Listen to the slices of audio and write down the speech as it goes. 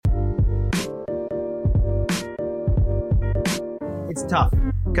it's tough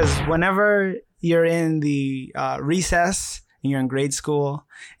because whenever you're in the recess and you're in grade school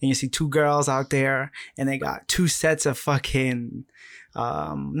and you see two girls out there and they got two sets of fucking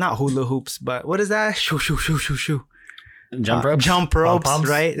not hula hoops, but what is that? Shoo. Jump ropes? Jump ropes, Pom-poms?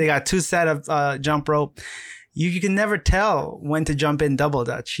 right? They got two set of jump rope. You can never tell when to jump in double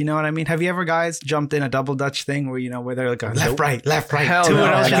dutch. You know what I mean? Have you ever guys jumped in a double dutch thing where, you know, where they're like left, right, Hell two no,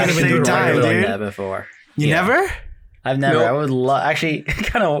 of those I at the can't even same do time, I've done dude? that before. You Yeah. never? I've never. Nope. I would actually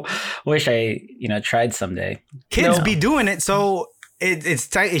kind of wish I, tried someday. Kids No. be doing it, so it's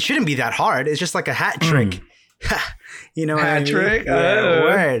tight. It shouldn't be that hard. It's just like a hat trick. You know what I Hat mean? trick? Yeah,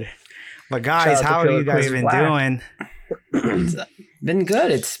 word. But guys, Shout out to how are Killer you guys Queen been Black. doing? Been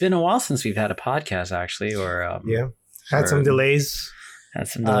good. It's been a while since we've had a podcast, actually, or Yeah. Had some or delays. had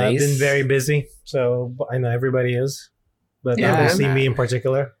some delays. Been very busy. So I know everybody is. But Yeah, obviously man. me in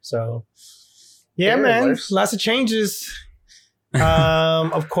particular. So yeah, Yeah, man. life. Lots of changes.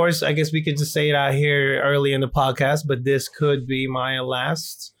 Of course, I guess we could just say it out here early in the podcast, but this could be my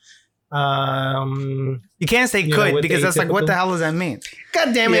last. You can't say You know, could with because the that's like, what the atypical- hell does that mean?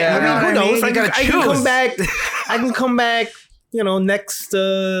 God damn it! Yeah. I You know mean, what who I knows? mean? I You gotta can come choose. back. I can come back. You know, next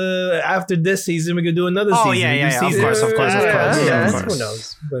after this season, we could do another season. Oh, yeah, New yeah, of season. course, of course. Yeah, Of Who course.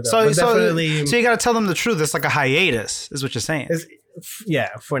 knows? But, So but definitely, you gotta tell them the truth. It's like a hiatus, is what you're saying.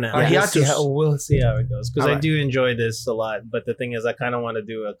 yeah, for now. Yeah. We'll see how it goes because I Alright. do enjoy this a lot. But the thing is, I kind of want to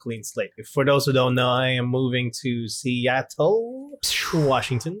do a clean slate. For those who don't know, I am moving to Seattle,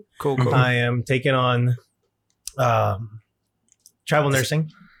 Washington. Cool. I am taking on travel nursing.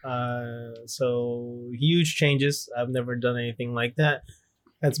 So huge changes. I've never done anything like that.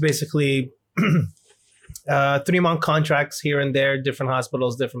 That's basically 3-month contracts here and there, different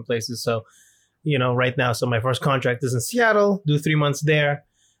hospitals, different places. So, you know, right now, so my first contract is in Seattle, do 3 months there.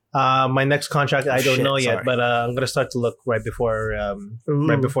 My next contract, I don't Shit, know yet, sorry. but I'm going to start to look right before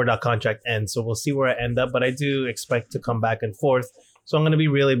that contract ends. So we'll see where I end up, but I do expect to come back and forth. So I'm going to be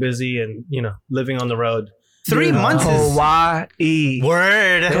really busy and, you know, living on the road. 3 months is Hawaii.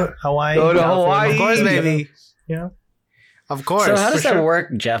 word. Hawaii. Go to California. Hawaii. Of course, baby. Yeah. Of course. So how does for that sure.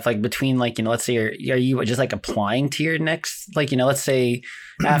 work, Jeff? Like between like, let's say are you just like applying to your next, like, let's say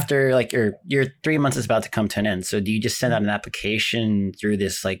after like your 3 months is about to come to an end. So do you just send out an application through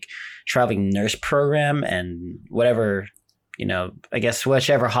this like traveling nurse program and whatever, I guess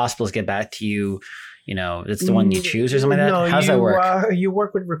whichever hospitals get back to you, it's the one you choose or something like that? No, How does that work? You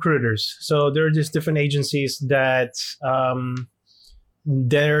work with recruiters. So there are just different agencies that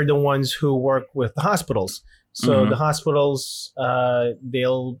they're the ones who work with the hospitals. So Mhm. the hospitals,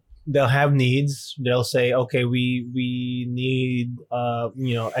 they'll have needs. They'll say, okay, we need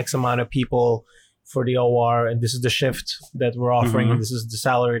X amount of people for the OR, and this is the shift that we're offering, Mhm. and this is the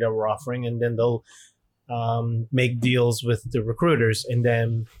salary that we're offering, and then they'll make deals with the recruiters, and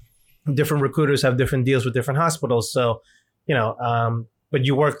then different recruiters have different deals with different hospitals. So, but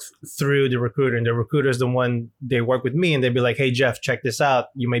you work through the recruiter, and the recruiter is the one, they work with me, and they'd be like, hey, Jeff, check this out.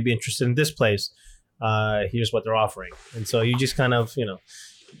 You may be interested in this place. Here's what they're offering. And so you just kind of,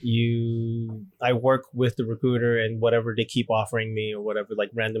 I work with the recruiter and whatever they keep offering me or whatever, like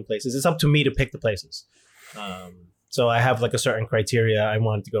random places. It's up to me to pick the places. So I have like a certain criteria. I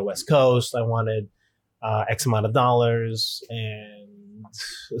wanted to go West Coast. I wanted X amount of dollars and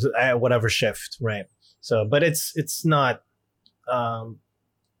whatever shift, right? So, but it's not,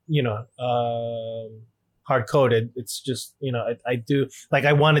 hard coded. It's just, I do, like,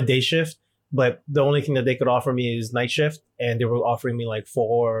 I want a day shift, but the only thing that they could offer me is night shift, and they were offering me like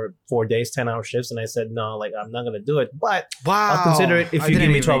 4 days, 10-hour shifts, and I said no, like I'm not gonna do it, but Wow. I'll consider it if I you give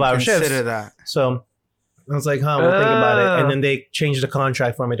didn't me even 12-hour shifts. consider that. So I was like, we'll think about it. Oh. And then they changed the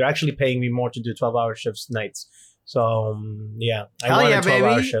contract for me. They're actually paying me more to do 12-hour shifts nights. So yeah, I Hell wanted yeah,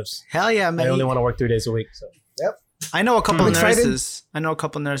 12-hour baby. shifts. Hell yeah, man. I only want to work 3 days a week. So I know a couple I'm excited. nurses. I know a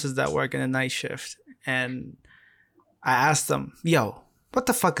couple nurses that work in a night shift, and I asked them, "Yo, what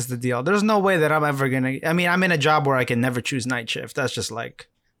the fuck is the deal? There's no way that I'm ever gonna. I mean, I'm in a job where I can never choose night shift. That's just like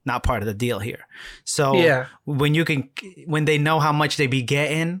not part of the deal here. So Yeah. when they know how much they be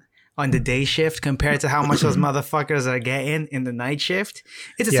getting on the day shift compared to how much those motherfuckers are getting in the night shift,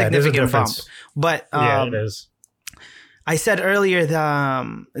 it's a Yeah, there's a significant bump. difference. But yeah, it is. I said earlier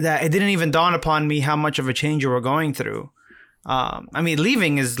that it didn't even dawn upon me how much of a change you were going through. I mean,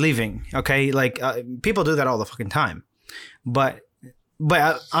 leaving is leaving, okay? Like, people do that all the fucking time. But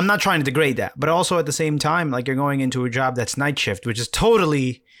I'm not trying to degrade that. But also at the same time, like, you're going into a job that's night shift, which is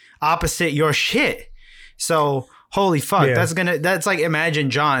totally opposite your shit. So, holy fuck. Yeah. That's like,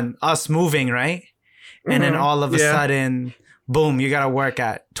 imagine, John, us moving, right? And then all of a Yeah. sudden, boom, you got to work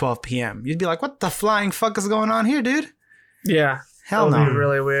at 12 p.m. You'd be like, what the flying fuck is going on here, dude? Yeah. Hell That would no. be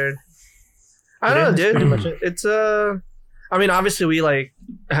really weird. I Yeah, don't know, that's dude. pretty much it. It's I mean, obviously we like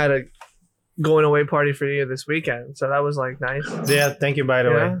had a going away party for you this weekend, so that was like nice. Yeah, thank you. By the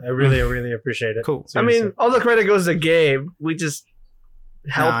Yeah. way, I really appreciate it. Cool. I mean, all the credit goes to Gabe. We just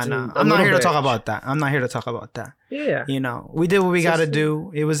helped. Nah, him nah. a I'm not little here to bit. talk about that. I'm not here to talk about that. Yeah. You know, we did what we It's got to just-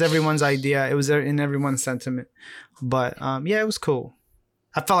 do. It was everyone's idea. It was in everyone's sentiment. But yeah, it was cool.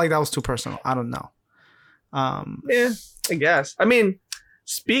 I felt like that was too personal. I don't know. Yeah, I guess. I mean,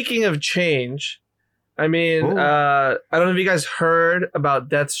 speaking of change, I mean, Ooh. I don't know if you guys heard about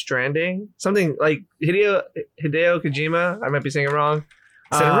Death Stranding. Something like Hideo Kojima. I might be saying it wrong.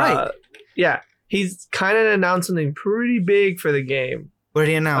 Said it right. Yeah, he's kind of announced something pretty big for the game. What did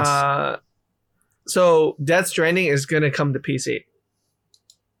he announce? So Death Stranding is going to come to PC.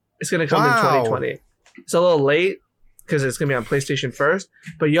 It's going to come in Wow. 2020. It's a little late because it's going to be on PlayStation first.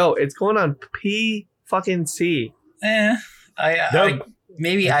 But yo, it's going on fucking C.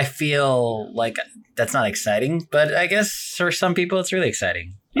 Maybe I feel like that's not exciting, but I guess for some people it's really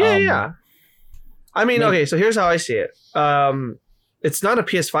exciting. Yeah, yeah. I mean, maybe- okay, so here's how I see it. It's not a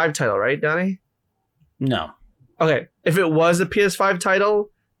PS5 title, right, Donnie? No. Okay, if it was a PS5 title,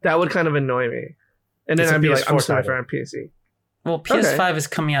 that would kind of annoy me. And then It's a I'd be like, I'm PS4 sorry title. for on PC. Well, PS5 is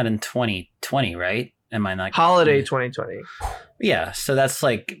coming out in 2020, right? Am I not Holiday 2020. Yeah, so that's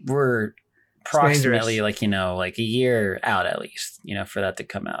like we're approximately dangerous. like like a year out at least, for that to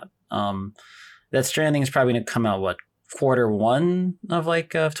come out. That Stranding is probably going to come out Q1 of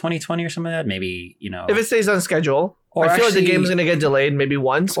of 2020 or something like that. Maybe If it stays on schedule, Or I feel like the actually- game's going to get delayed maybe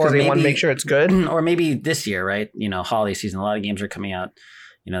once Or because they want to maybe- make sure it's good. or maybe this year, right? Holiday season. A lot of games are coming out,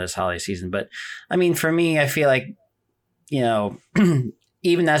 this holiday season. But I mean, for me, I feel like,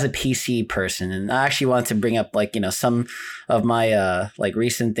 even as a PC person, and I actually want to bring up some of my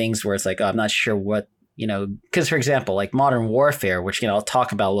recent things where it's like, oh, I'm not sure what, because for example, like Modern Warfare, which, I'll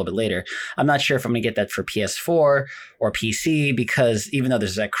talk about a little bit later. I'm not sure if I'm going to get that for PS4 or PC, because even though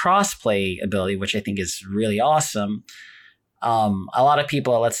there's that crossplay ability, which I think is really awesome, a lot of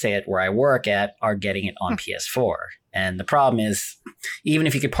people, let's say at where I work at, are getting it on PS4. And the problem is, even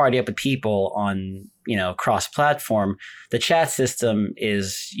if you could party up with people on, cross-platform, the chat system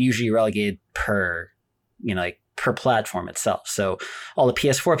is usually relegated per platform itself. So all the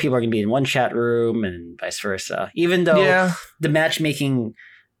PS4 people are going to be in one chat room and vice versa. Even though Yeah. the matchmaking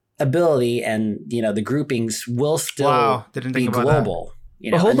ability and, the groupings will still Wow, didn't be think about that. global.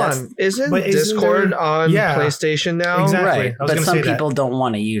 But hold and that's- on. Isn't But isn't Discord there- on Yeah. PlayStation now? Exactly. Right, I was but gonna some say that. people don't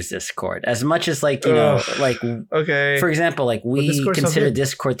want to use Discord as much as Ugh. like Okay. for example, like we Discord's so consider good.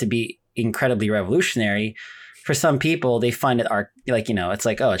 Discord to be incredibly revolutionary. For some people, they find it it's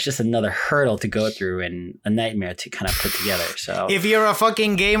like, oh, it's just another hurdle to go through and a nightmare to kind of put together. So If you're a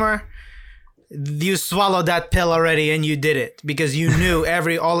fucking gamer, you swallowed that pill already and you did it because you knew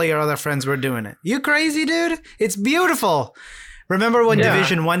all of your other friends were doing it. You crazy, dude? It's beautiful. Remember when Yeah.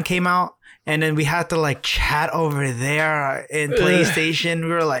 Division 1 came out and then we had to chat over there in PlayStation? We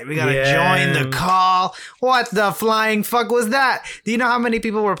were like, we gotta Yeah. join the call. What the flying fuck was that? Do you know how many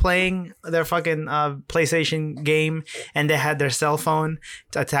people were playing their fucking PlayStation game and they had their cell phone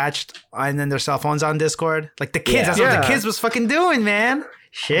attached and then their cell phones on Discord? Like the kids, Yeah. that's what Yeah. the kids was fucking doing, man.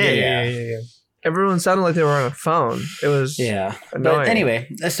 Shit. Yeah. Everyone sounded like they were on a phone. It was yeah. annoying. But anyway,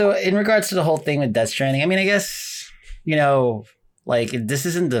 so in regards to the whole thing with Death Stranding, I mean, I guess this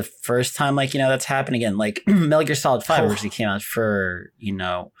isn't the first time that's happened again. Like Metal Gear Solid 5 originally came out for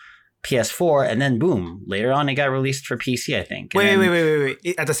PS4, and then boom, later on it got released for PC, I think. And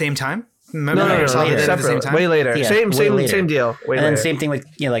Wait. At the same time? Remember No, Metal Gear Solid later. did it at the same separate. time? Way later. Yeah, same way later. same deal. Way And then later. same thing with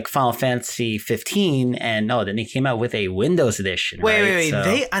like Final Fantasy 15, and then they came out with a Windows edition. Wait. So-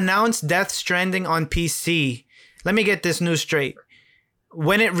 They announced Death Stranding on PC. Let me get this news straight.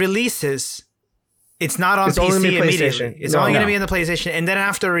 When it releases, it's not on It's only PC gonna be immediately. PlayStation. It's No. only going to No. be on the PlayStation. And then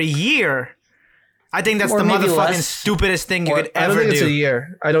after a year, I think that's Or the maybe motherfucking less. stupidest thing you Or- could I don't ever think it's a do.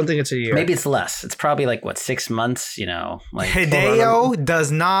 year. I don't think it's a year. maybe it's less. It's probably like 6 months. Like Hideo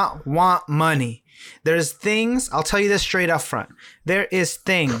does not want money. There's things, I'll tell you this straight up front. There is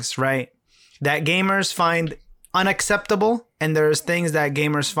things, right, that gamers find unacceptable, and there's things that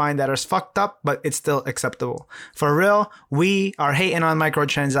gamers find that are fucked up, but it's still acceptable. For real, we are hating on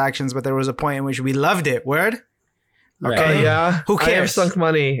microtransactions, but there was a point in which we loved it. Word? Right. Okay. Yeah. Who I have cares? sunk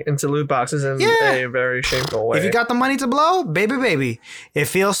money into loot boxes in Yeah. a very shameful way. If you got the money to blow, baby, it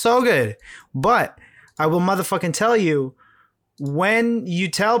feels so good. But I will motherfucking tell you, when you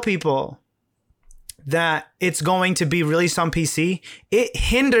tell people that it's going to be released on PC, it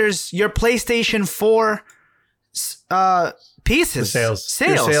hinders your PlayStation 4 pieces. The sales.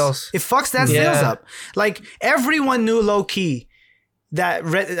 Your sales. It fucks that Yeah. sales up. Like everyone knew low key that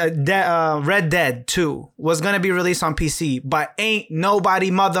Red Dead 2 was gonna be released on PC, but ain't nobody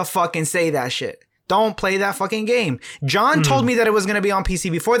motherfucking say that shit. Don't play that fucking game. John told me that it was gonna be on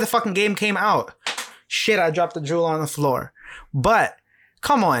PC before the fucking game came out. Shit, I dropped the jewel on the floor. But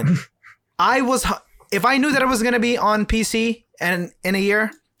come on, if I knew that it was gonna be on PC and in a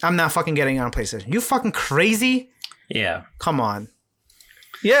year, I'm not fucking getting it on PlayStation. You fucking crazy? Yeah. Come on.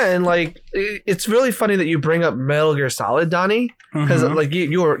 Yeah, and like it's really funny that you bring up Metal Gear Solid, Donnie, because like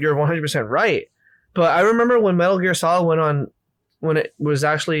you're 100% right. But I remember when Metal Gear Solid when it was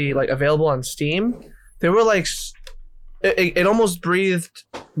actually like available on Steam, they were like it almost breathed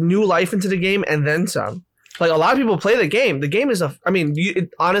new life into the game and then some. Like a lot of people play the game. The game is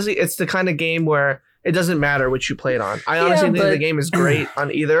honestly, it's the kind of game where it doesn't matter which you play it on. I honestly think the game is great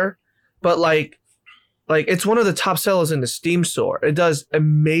on either, but like it's one of the top sellers in the Steam store. It does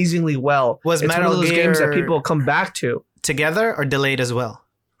amazingly well. Was it's Metal one of those Gear games that people come back to. together or delayed as well?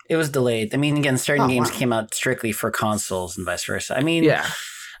 It was delayed. I mean, again, certain games came out strictly for consoles and vice versa. I mean, Yeah.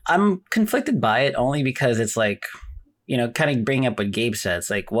 I'm conflicted by it only because it's like, you know, kind of bringing up what Gabe said. It's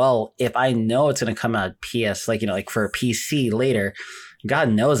like, well, if I know it's going to come out PS, like, you know, like for a PC later, God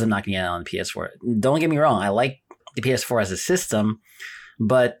knows I'm not going to get it on the PS4. Don't get me wrong. I like the PS4 as a system,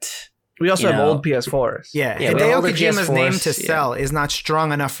 but We also You have know, old PS4s. Yeah, Yeah, we Hideo all the Kojima's PS4s, name to yeah. sell is not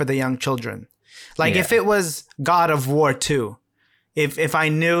strong enough for the young children. Like Yeah. if it was God of War 2, if I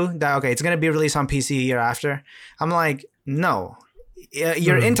knew that, okay, it's going to be released on PC a year after, I'm like, no.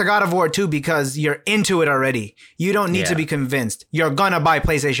 You're into God of War 2 because you're into it already. You don't need to Yeah. be convinced. You're going to buy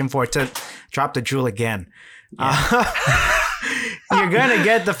PlayStation 4 to drop the jewel again. You're going to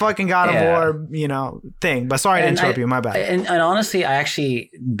get the fucking God of Yeah. War, you know, thing. But sorry to interrupt you. My bad. And honestly, I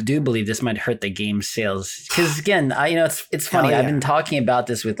actually do believe this might hurt the game sales because again, you know, it's funny. Hell yeah. I've been talking about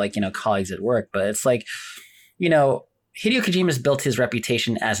this with like, you know, colleagues at work, but it's like, you know, Hideo Kojima's built his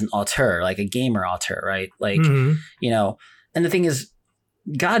reputation as an auteur, like a gamer auteur, right? Like, you know, and the thing is,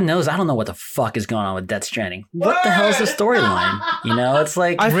 God knows, I don't know what the fuck is going on with Death Stranding. What the hell is the storyline? You know, it's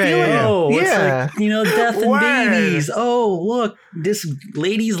like, I feel like- it's yeah. like, you know, death and Word. babies. Oh, look, this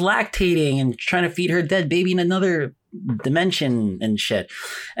lady's lactating and trying to feed her dead baby in another dimension and shit.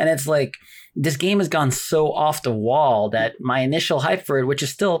 And it's like, this game has gone so off the wall that my initial hype for it, which is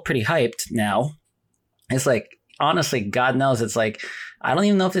still pretty hyped now, it's like, honestly, God knows, it's like, I don't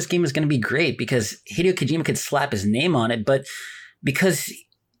even know if this game is going to be great because Hideo Kojima could slap his name on it, but because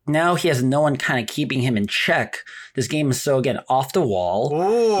now he has no one kind of keeping him in check, this game is so, again, off the wall.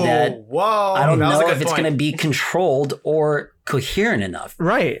 Ooh, that whoa. I don't that was a know good if it's point. going to be controlled or coherent enough.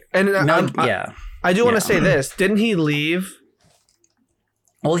 Right. And Yeah. I do want Yeah. to say this. Didn't he leave?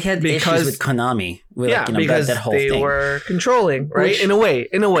 Well, he had Because- issues with Konami. With Yeah, like, you know, because that whole they thing. were controlling, right? Which- in a way.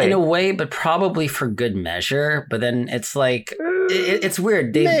 In a way, but probably for good measure. But then it's like, it's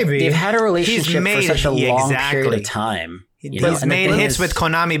weird. Maybe. They've had a relationship for made- such a yeah, long exactly. period of time. He's You know, and the made thing hits is- with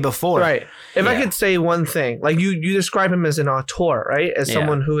Konami before. Right. If I Yeah. could say one thing, like you describe him as an auteur, right? As Yeah.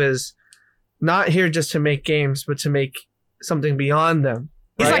 someone who is not here just to make games, but to make something beyond them.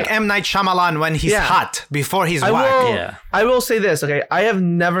 He's right? like M. Night Shyamalan when he's Yeah. hot, before he's I whack. will, Yeah. I will say this, okay? I have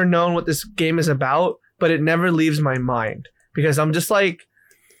never known what this game is about, but it never leaves my mind because I'm just like,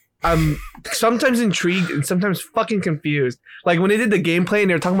 I'm sometimes intrigued and sometimes fucking confused. Like when they did the gameplay and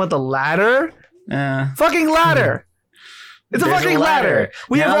they were talking about the ladder, fucking ladder. It's a There's fucking a ladder. ladder.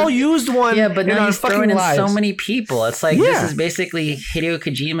 We have Now- all used one. Yeah, but in now our he's fucking throwing in lives. so many people. It's like, this Yeah. is basically Hideo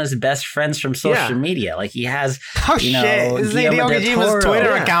Kojima's best friends from social Yeah. media. Like he has, Oh you know, shit! This is Guillermo Hideo del Kojima's Toro. Twitter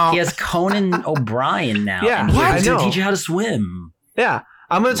Yeah. account. He has Conan O'Brien now. Yeah, and he I has to know. teach you how to swim. Yeah,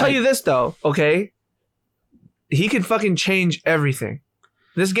 I'm gonna tell Like- you this though, okay? He can fucking change everything.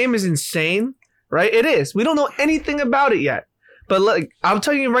 This game is insane, right? It is. We don't know anything about it yet, but like I'm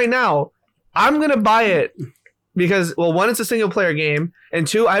telling you right now, I'm gonna buy it because, well, one, it's a single player game, and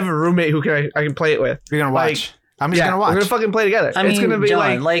two, I have a roommate who I can play it with. You're gonna Like, watch. I'm just yeah, gonna watch. we're gonna fucking play together. I mean, it's gonna be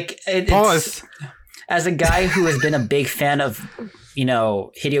John, like it's, Pause. as a guy who has been a big fan of, you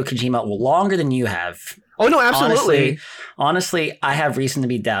know, Hideo Kojima longer than you have. oh no, absolutely. Honestly, I have reason to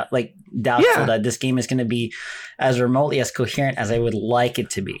be doubtful Yeah. that this game is going to be as remotely as coherent as I would like it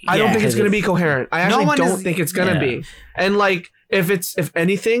to be. I don't Yeah, think it's 'cause gonna be coherent. I actually one don't is- think it's gonna Yeah. be. And like, if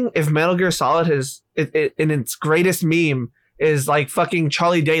anything, if Metal Gear Solid has in its greatest meme is like fucking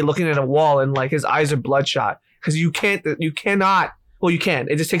Charlie Day looking at a wall and like his eyes are bloodshot because you cannot. Well, you can.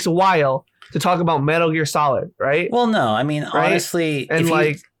 It just takes a while to talk about Metal Gear Solid, right? Well, no, I mean, Right? honestly, And if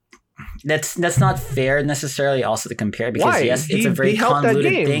like, that's not fair necessarily also to compare because Why? yes, it's a He very helped that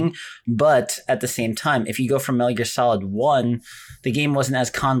convoluted game. thing, but at the same time, if you go from Metal Gear Solid 1, the game wasn't as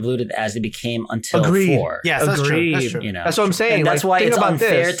convoluted as it became until Agreed. 4. Yes, that's true. Agreed. That's true. You know, That's what I'm saying. and that's Like, why think it's about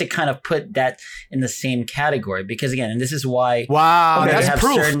unfair this. to kind of put that in the same category because again, and this is why Wow, Okay, that's have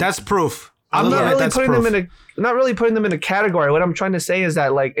proof. certain- That's proof. I'm not really That's putting proof. them in a not really putting them in a category. What I'm trying to say is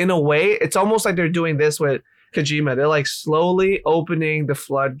that like in a way, it's almost like they're doing this with Kojima. They're like slowly opening the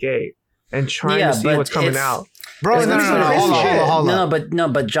floodgate and trying Yeah, to see but what's coming it's- out. Bro, It's no, no, gonna no, be no, crazy hold on, shit. hold on. No,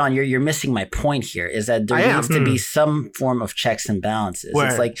 but John, you're missing my point here. Is that there I am. needs to be some form of checks and balances. Where?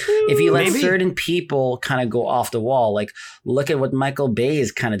 It's like if you let Maybe. certain people kind of go off the wall, like look at what Michael Bay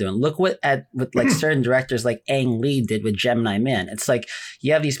is kind of doing. Look with like certain directors like Ang Lee did with Gemini Man. It's like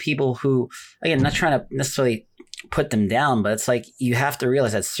you have these people who, again, not trying to necessarily put them down, but it's like you have to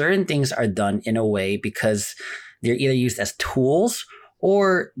realize that certain things are done in a way because they're either used as tools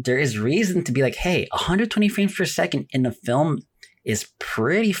or there is reason to be like, hey, 120 frames per second in a film is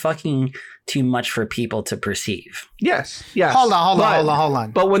pretty fucking too much for people to perceive. Yes. Hold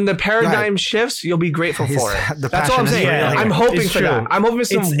on. But when the paradigm ahead. shifts, you'll be grateful He's- for it. the That's all I'm passion is saying. real here. I'm hoping It's for that. true. I'm hoping for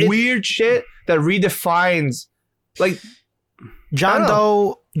some It's- weird shit that redefines. Like, John I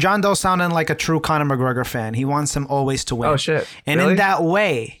don't Doe sounding like a true Conor McGregor fan. He wants him always to win. oh shit. And Really? in that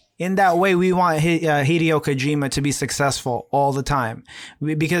way, we want Hideo Kojima to be successful all the time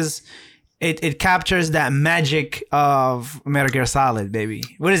because it captures that magic of Metal Gear Solid, baby.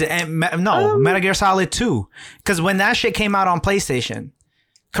 What is it? Metal Gear Solid 2. Because when that shit came out on PlayStation,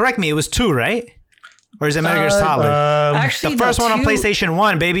 correct me, it was 2, right? Or is it Metal Gear Solid? Actually, The first no, one on 2 PlayStation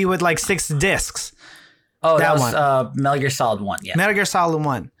 1, baby, with like 6 discs. Oh, that that was Metal Gear Solid 1. Yeah. Metal Gear Solid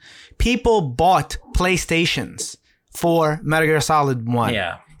 1. People bought PlayStations for Metal Gear Solid 1.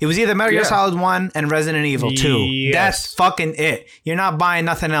 Yeah. It was either Metal Gear Yeah. Solid 1 and Resident Evil 2. Yes. That's fucking it. You're not buying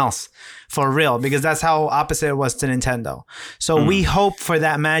nothing else for real because that's how opposite it was to Nintendo. So we hope for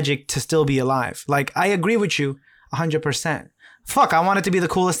that magic to still be alive. Like, I agree with you 100%. Fuck, I want it to be the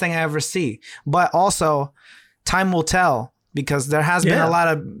coolest thing I ever see. But also, time will tell because there has been Yeah. a lot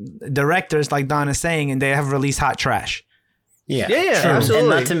of directors, like Don is saying, and they have released hot trash. Yeah. Yeah, True. absolutely. And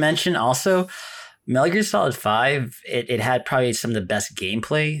not to mention also, Metal Gear Solid 5, it had probably some of the best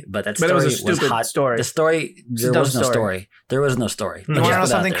gameplay, but that But it story was a was stupid hot. story. The story, It's a there dumb was no story. story. There was no story. You want to know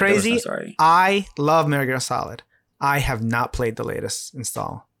something There was no crazy? story. I love Metal Gear Solid. I have not played the latest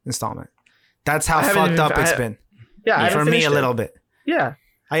installment. That's how I haven't fucked even- up it's been. Yeah, I For haven't me, finished a it. little bit. Yeah.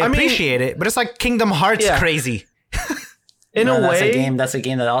 I mean- appreciate it, but it's like Kingdom Hearts Yeah. crazy. In No, a that's way, that's a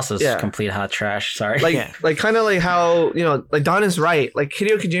game that also is Yeah. complete hot trash. Sorry. like Yeah. like kind of like how like Don is right. Like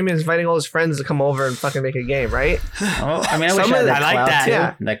Hideo Kojima is inviting all his friends to come over and fucking make a game, right? Oh, I mean, I wish Some I had of that I like cloud that. too.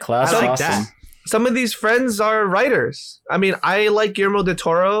 Yeah. That cloud's I like awesome. that. Some of these friends are writers. I mean, I like Guillermo del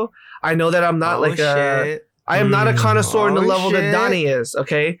Toro. I know that I'm not I am not a connoisseur in the Oh, level that shit. Donnie is.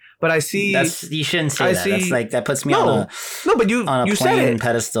 Okay, but I see. You shouldn't say I that. That's see- like that puts me no, but you on a you said plain it.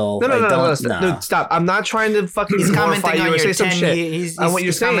 pedestal. No, Like, no, don't- stop. I'm not trying to fucking He's glorify commenting you on or your say some 10 shit years. on what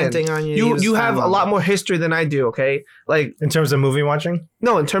you're saying. Commenting on you. You have a lot more history than I do. Okay, like In terms of movie watching?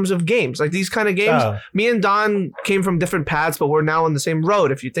 no, in terms of games, like these kind of games. Oh. Me and Don came from different paths, but we're now on the same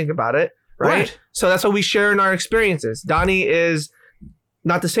road. If you think about it, right? Right. So that's what we share in our experiences. Donnie is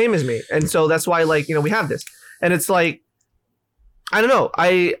not the same as me, and so that's why, like, we have this, and it's like, I don't know.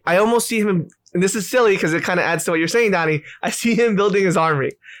 I almost see him, and this is silly because it kind of adds to what you're saying, Donnie. I see him building his army,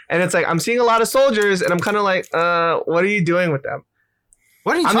 and it's like I'm seeing a lot of soldiers, and I'm kind of like, what are you doing with them?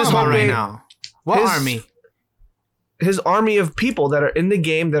 What are you I'm talking just about right hoping now? What his- army? His army of people that are in the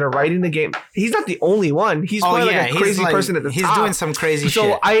game, that are writing the game. He's not the only one. He's probably like a crazy person at the he's top. doing some crazy So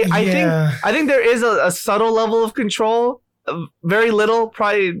shit. I Yeah. think there is a subtle level of control, very little,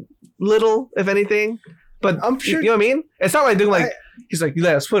 probably little if anything. But I'm sure- you know what I mean. It's not like doing like he's like,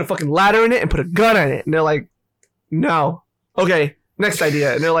 let's put a fucking ladder in it and put a gun in it, and they're like, no, okay, next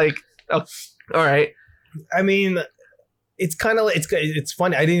idea, and they're like, oh, all right, I mean, it's kind of it's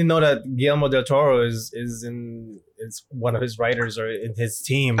funny. I didn't know that Guillermo del Toro is one of his writers or in his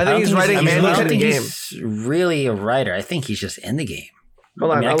team. I think he's writing I Manhunt don't in the think game. he's really a writer. I think he's just in the game.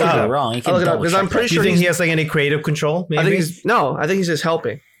 Hold on, I mean, I I'll could look it be up. wrong. You I'll can look it up, double 'cause check I'm pretty that. Do you sure think he's- he has like any creative control? Maybe? I think he's just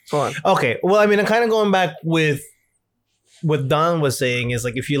helping. Hold on. Okay. Well, I mean, I'm kind of going back with what Don was saying is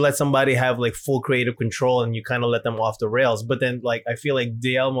like if you let somebody have like full creative control and you kind of let them off the rails, but then like I feel like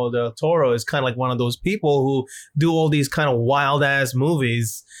Guillermo del Toro is kind of like one of those people who do all these kind of wild ass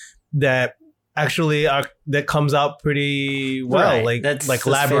movies that actually that comes out pretty well, Right. like That's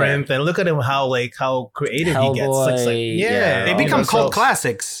Labyrinth, and look at him how creative he gets. It's like, Hellboy, yeah, They all become those cult folks.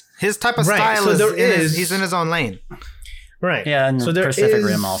 classics. His type of Right, style so is, there is- he's in his own lane. Right. Yeah, and So there Pacific is,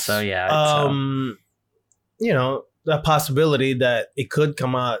 Rim also. Yeah. it's, You know, the possibility that it could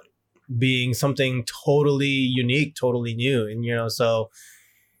come out being something totally unique, totally new, and you know, so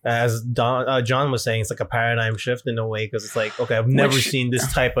as John was saying, it's like a paradigm shift in a way because it's like, okay, I've never seen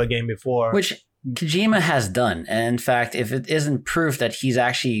this type of game before. which Kojima has done. And in fact, if it isn't proof that he's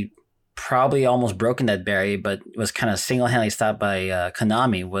actually probably almost broken that barrier, but was kind of single-handedly stopped by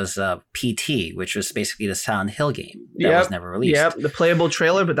Konami, was PT, which was basically the Silent Hill game that was never released. Yep, the playable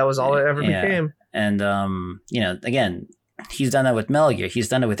trailer, but that was all it ever became. And, you know, again, he's done that with Metal Gear. He's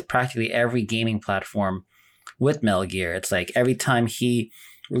done it with practically every gaming platform with Metal Gear. It's like every time he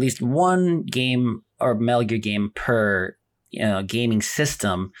released one game or Metal Gear game per, you know, gaming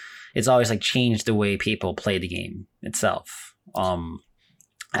system, it's always like changed the way people play the game itself.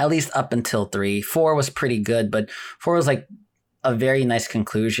 At least up until 3. 4 was pretty good, but 4 was like a very nice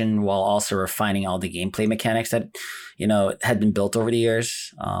conclusion while also refining all the gameplay mechanics that, you know, had been built over the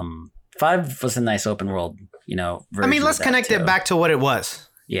years. 5 was a nice open world, you know, version. I mean, let's connect it back to what it was.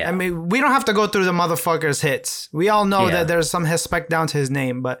 Yeah. I mean, we don't have to go through the motherfucker's hits. We all know that there's some respect down to his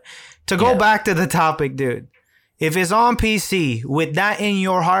name, but to go back to the topic, dude, if it's on PC with that in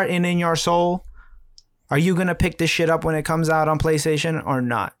your heart and in your soul, are you going to pick this shit up when it comes out on PlayStation or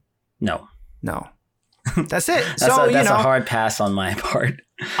not? No. That's it. That's a hard pass on my part.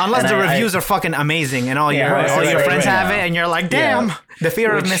 Unless the reviews are fucking amazing and all your friends have it and you're like, damn, the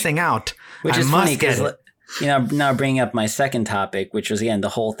fear of missing out. Which is funny because, you know, now bringing up my second topic, which was, again, the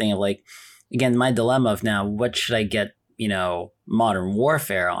whole thing of like, again, my dilemma of now, what should I get, you know, Modern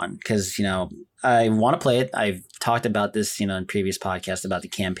Warfare on? Because, you know, I want to play it. I've talked about this, you know, in previous podcasts about the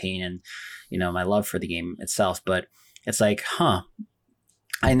campaign and, you know, my love for the game itself. But it's like,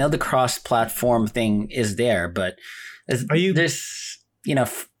 I know the cross-platform thing is there, but there's, you know,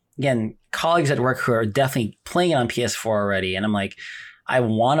 again, colleagues at work who are definitely playing it on PS4 already. And I'm like, I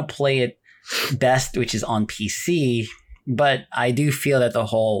want to play it best, which is on PC. But I do feel that the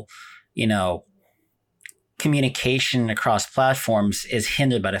whole, you know, communication across platforms is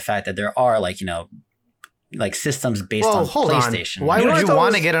hindered by the fact that there are, like, you know, like systems based on PlayStation. Why would you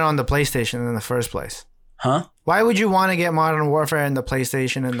want to get it on the PlayStation in the first place? Huh? Why would you want to get Modern Warfare in the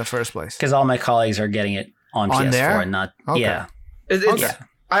PlayStation in the first place? Because all my colleagues are getting it on PS4 there? and not. Okay. Yeah.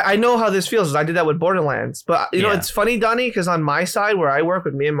 I know how this feels. I did that with Borderlands, but you know it's funny, Donnie, because on my side where I work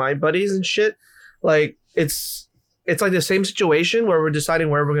with me and my buddies and shit, like it's like the same situation where we're deciding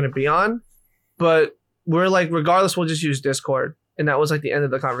where we're gonna be on, but we're like, regardless, we'll just use Discord, and that was like the end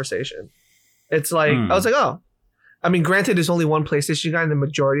of the conversation. It's like I was like, oh, I mean, granted, there's only one PlayStation guy, and the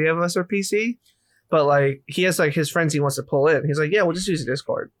majority of us are PC, but like he has like his friends he wants to pull in. He's like, yeah, we'll just use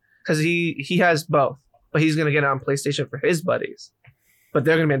Discord because he has both, but he's gonna get it on PlayStation for his buddies. But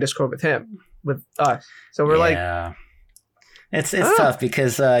they're going to be on Discord with him, with us. So we're like... It's tough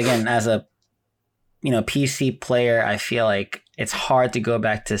because, again, as a, you know, PC player, I feel like it's hard to go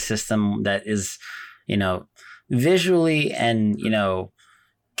back to a system that is, you know, visually and, you know,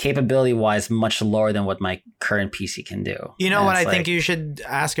 capability-wise much lower than what my current PC can do. You know what I think you should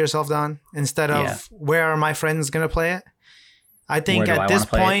ask yourself, Don? Instead of, where are my friends going to play it? I think at this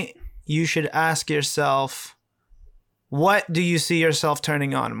point, you should ask yourself... what do you see yourself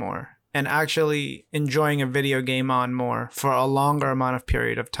turning on more and actually enjoying a video game on more for a longer amount of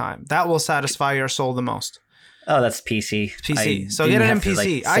period of time? That will satisfy your soul the most. Oh, that's PC. PC. So get it in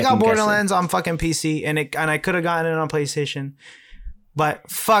PC. I got Borderlands on fucking PC and I could have gotten it on PlayStation. But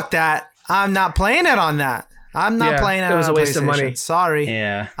fuck that. I'm not playing it on that. I'm not playing it on PlayStation. It was a waste of money. Sorry.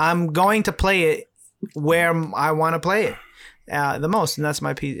 Yeah. I'm going to play it where I want to play it. The most, and that's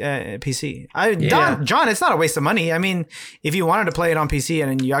my PC. John, it's not a waste of money. I mean, if you wanted to play it on PC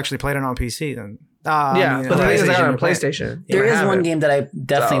and you actually played it on PC, then but the thing is, I got it on PlayStation. There is one game that I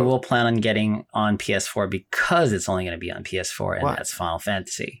definitely will plan on getting on PS4 because it's only going to be on PS4, and that's Final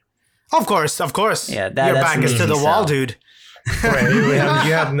Fantasy. Of course. Yeah, your back is to the wall, dude. Right,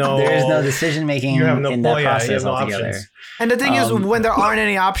 you have no. There is no decision making in that process altogether. Options. And the thing is, when there aren't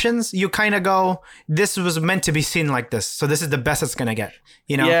any options, you kind of go, "This was meant to be seen like this, so this is the best it's gonna get."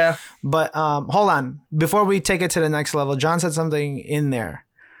 You know. Yeah. But hold on, before we take it to the next level, John said something in there.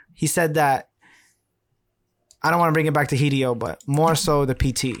 He said that I don't want to bring it back to Hideo, but more so the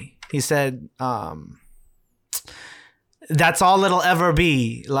PT. He said, "That's all it'll ever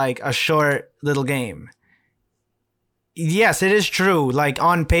be, like a short little game." Yes, it is true. Like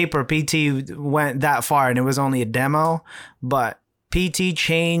on paper, PT went that far and it was only a demo, but PT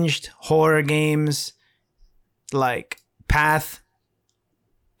changed horror games like path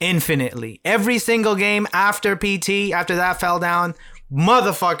infinitely. Every single game after PT, after that fell down,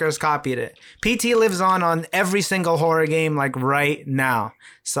 motherfuckers copied it. PT lives on every single horror game like right now.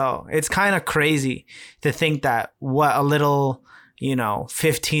 So it's kind of crazy to think that what a little,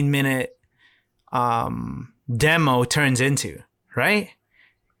 15-minute demo turns into, right?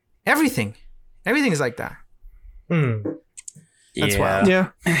 Everything is like that. That's wild. Yeah.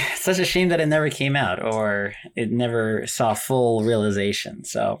 Such a shame that it never came out or it never saw full realization.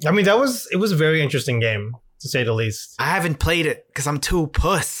 So I mean, it was a very interesting game, to say the least. I haven't played it because I'm too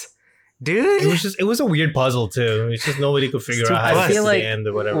puss, dude. It was a weird puzzle too. It's just nobody could figure out how to I get feel to like the end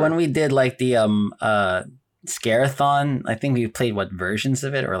or whatever. when we did like the Scarathon, I think we played what versions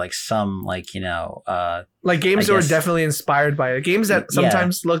of it or like some like Like games that were guess- definitely inspired by it. Games that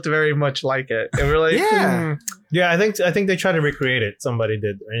sometimes looked very much like it. And we're like, Yeah. Yeah, I think they tried to recreate it. Somebody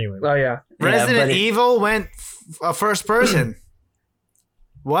did anyway. Oh yeah. Resident but Evil went first person.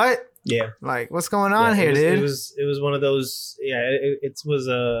 What? Yeah. Like, what's going on Yeah, here, dude? It was one of those. Yeah, it was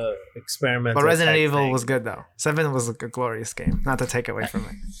a experiment. But Resident Evil was good though. 7 was a glorious game. Not to take away from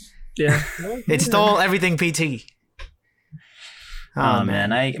it. Yeah. It stole everything PT. Oh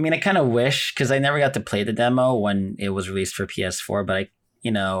man, I mean, I kind of wish because I never got to play the demo when it was released for PS4, but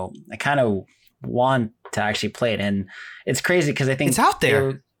I kind of want to actually play it, and it's crazy because I think It's out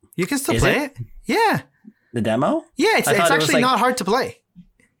there. You can still Is play it? it. Yeah, The demo? yeah. It's I thought it was actually like- not hard to play.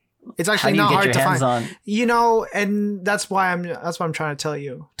 It's How actually do you not get hard your to hands find. on? And that's why I'm trying to tell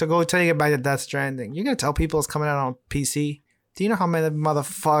you to go take it by the Death Stranding. You're gonna tell people it's coming out on PC. Do you know how many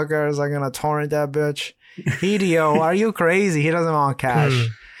motherfuckers are gonna torrent that bitch? Hideo, are you crazy? He doesn't want cash.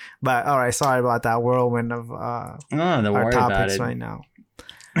 But all right, sorry about that whirlwind of Oh, don't our worry about topics it. right now.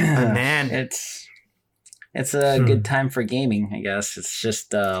 But man, It's a good time for gaming, I guess. It's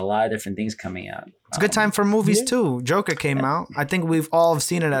just a lot of different things coming out. it's a good time for movies too. Joker came out. I think we've all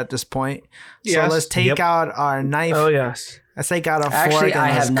seen it at this point. So Yes. let's take out our knife. Oh yes. Let's take out our Actually, fork and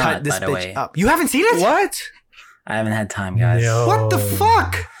I let's have cut not, this by the bitch way. up. You haven't seen it? What? I haven't had time, guys. No. What the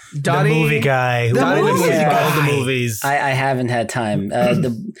fuck? Donnie, the movie guy. Who The wanted to movie see all the guy. movies. I haven't had time.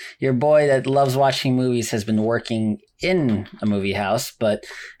 Your boy that loves watching movies has been working in a movie house, but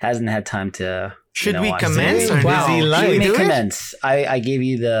hasn't had time to. Should we watch commence the or movie. Wow. busy Should life? We may Do it? commence. I gave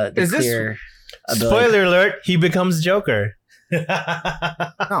you the Is this- clear ability. Spoiler alert: he becomes Joker.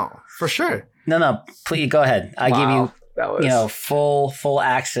 No, for sure. No, please go ahead. I give you That was full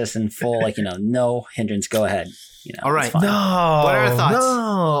access and full no hindrance. Go ahead. All right. it's fine. No. What are your thoughts?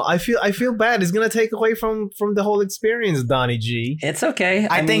 No, I feel bad. It's gonna take away from the whole experience, Donnie G. It's okay.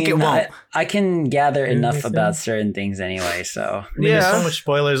 I think it won't. I can gather enough Anything? about certain things anyway. So I mean, there's Yeah. so much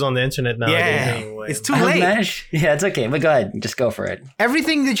spoilers on the internet nowadays. Yeah, Anyway. it's too I'll late. manage. Yeah, it's okay. But go ahead. Just go for it.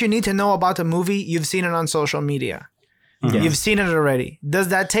 Everything that you need to know about the movie, you've seen it on social media. Mhm. You've seen it already. Does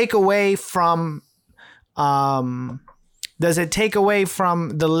that take away from does it take away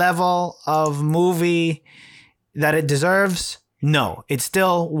from the level of movie that it deserves? No. It's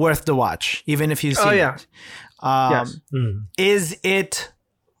still worth the watch, even if you've seen yeah. it. yes. Is it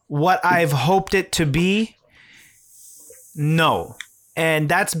what I've hoped it to be? No. And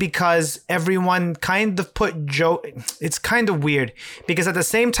that's because everyone kind of put it's kind of weird because at the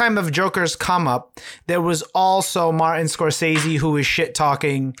same time of Joker's come up, there was also Martin Scorsese who is shit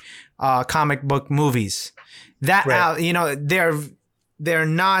talking comic book movies. That Right. they're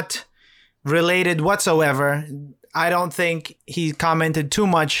not related whatsoever. I don't think he commented too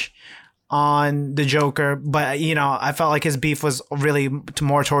much on the Joker, but I felt like his beef was really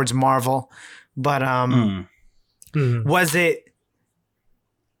more towards Marvel. But was it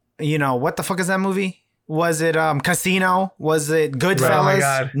what the fuck is that movie? Was it Casino? Was it Goodfellas? Oh my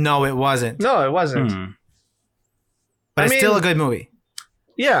God. No, it wasn't. No, it wasn't. But I it's still mean- a good movie.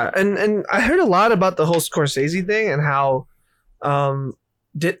 Yeah, and I heard a lot about the whole Scorsese thing and how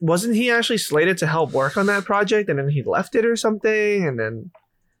wasn't he actually slated to help work on that project and then he left it or something, and then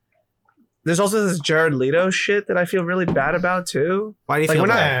there's also this Jared Leto shit that I feel really bad about too. Why do you Like, feel we're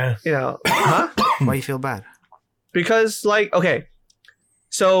not- bad? Yeah. Why do you feel bad? Because okay,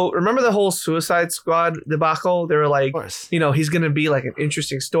 so remember the whole Suicide Squad debacle? They were like, Of course. he's gonna be like an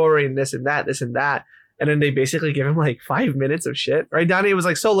interesting story and this and that. And then they basically give him like 5 minutes of shit, right? Donnie, it was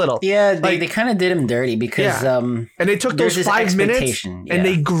like so little. Yeah, Like- they kind of did him dirty because And they took there's those this 5 minutes expectation, and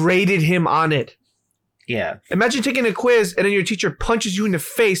they yeah. graded him on it. yeah. Imagine taking a quiz and then your teacher punches you in the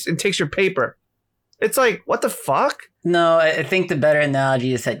face and takes your paper. It's like, what the fuck? No, I think the better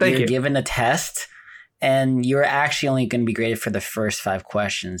analogy is that Thank you're you. given a test and you're actually only going to be graded for the first 5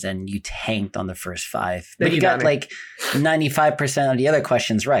 questions and you tanked on the first 5. But Thank you you, got Donnie. like 95% of the other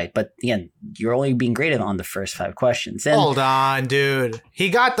questions right. But again, you're only being graded on the first 5 questions. And Hold on, dude. He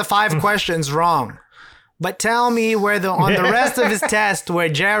got the 5 questions wrong. But tell me where on the rest of his test where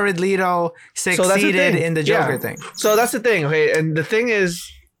Jared Leto succeeded in the Joker thing. So that's the thing, okay? And the thing is,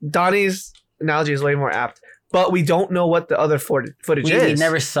 Donnie's analogy is way more apt. But we don't know what the other footage is. We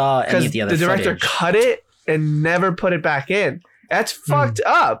never saw any of the other the director footage. cut it and never put it back in. That's fucked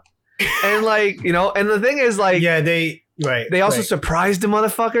up. And like, you know, and the thing is like, Yeah, they also surprised the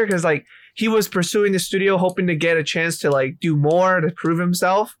motherfucker because like he was pursuing the studio hoping to get a chance to like do more to prove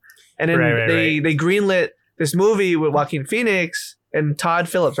himself. And then they greenlit this movie with Joaquin Phoenix and Todd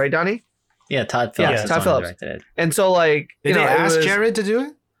Phillips, right, Donnie? Yeah, Todd Phillips. Yeah, Todd Phillips. Directed it. And so like, Did they ask Jared to do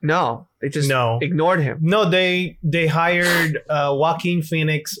it? No, they just ignored him. No, they hired Joaquin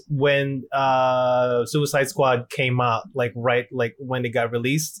Phoenix when Suicide Squad came out, like when they got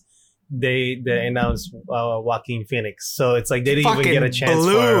released. They announced Joaquin Phoenix, so it's like they didn't even get a chance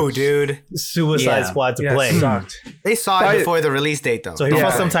for dude. Suicide Squad to play. Sucked. They saw it before the release date, though. So he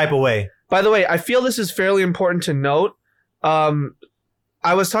felt some type of way. By the way, I feel this is fairly important to note.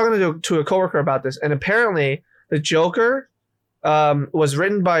 I was talking to a coworker about this, and apparently the Joker was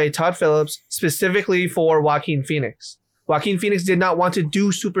written by Todd Phillips specifically for Joaquin Phoenix. Joaquin Phoenix did not want to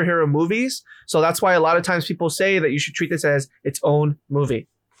do superhero movies, so that's why a lot of times people say that you should treat this as its own movie.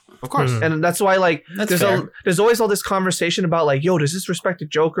 Of course. And that's why, like, That's there's always all this conversation about, like, yo, does this respect the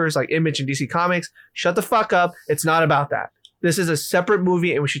Joker's, like, image in DC Comics? Shut the fuck up. It's not about that. This is a separate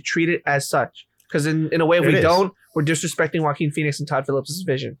movie, and we should treat it as such. Because in a way, if we don't, we're disrespecting Joaquin Phoenix and Todd Phillips'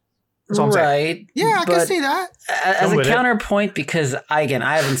 vision. That's all I'm saying. Right. Yeah, I can But see that. as a counterpoint, because I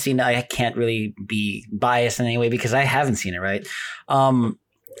haven't seen it, I can't really be biased in any way because I haven't seen it, right?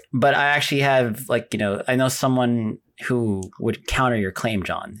 But I actually have, like, you know, I know someone who would counter your claim,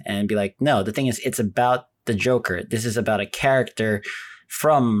 John, and be like, no, the thing is, it's about the Joker. This is about a character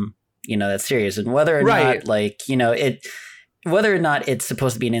from, you know, that series. And whether or not, like, you know, whether or not it's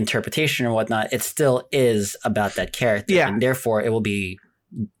supposed to be an interpretation or whatnot, it still is about that character. Yeah. And therefore, it will be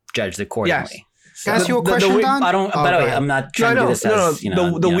judged accordingly. Yes. Can I ask you a question, Don? I don't. By the way, I'm not trying to do this as, you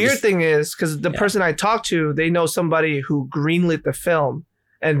know. The weird thing is, because the person I talked to, they know somebody who greenlit the film,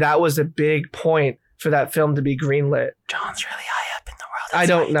 and that was a big point for that film to be greenlit. John's really high up in the world. I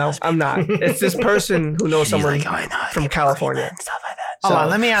don't know. I'm not. It's this person who knows someone from California. And stuff like that. Hold on,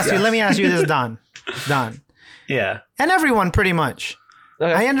 let me ask you this, Don. Don. Yeah. And everyone, pretty much.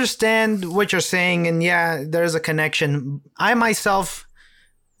 Okay. I understand what you're saying, and yeah, there's a connection. I myself,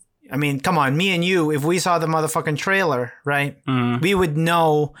 I mean, come on, me and you, if we saw the motherfucking trailer, right, we would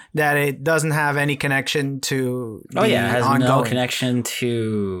know that it doesn't have any connection to Oh yeah, it has no ongoing. connection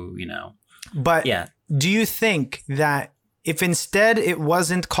to, you know. But Yeah. do you think that if instead it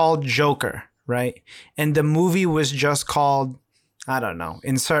wasn't called Joker, right, and the movie was just called, I don't know,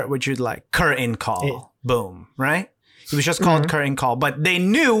 insert what you'd like, Curtain Call, boom, right? It was just called Curtain Call, but they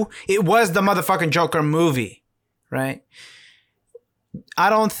knew it was the motherfucking Joker movie, right? I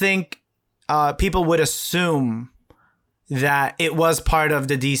don't think people would assume that it was part of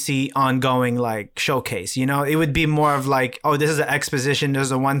the DC ongoing like showcase. You know, it would be more of like, oh, this is an exposition. This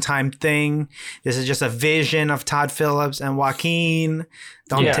is a one-time thing. This is just a vision of Todd Phillips and Joaquin.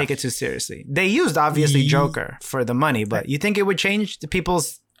 Don't take it too seriously. They used obviously Joker for the money, but you think it would change the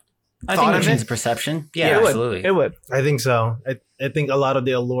people's I thought think of it changes it? perception. Yeah, it absolutely. would. It would. I think so. I think a lot of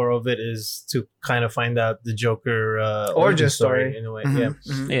the allure of it is to kind of find out the Joker origin story in a way. Mhm,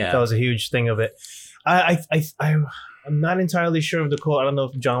 Yeah, mhm. Yeah. that was a huge thing of it. I'm not entirely sure of the quote. I don't know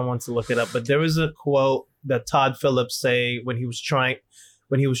if John wants to look it up, but there was a quote that Todd Phillips say when he was trying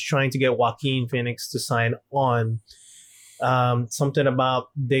to get Joaquin Phoenix to sign on. Something about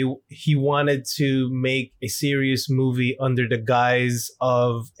he wanted to make a serious movie under the guise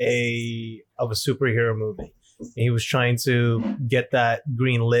of a superhero movie. And he was trying to get that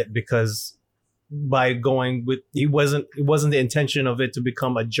green lit because by going with it wasn't the intention of it to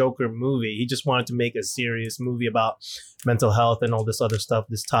become a Joker movie. He just wanted to make a serious movie about mental health and all this other stuff,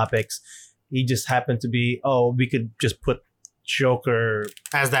 these topics. He just happened to be, we could just put Joker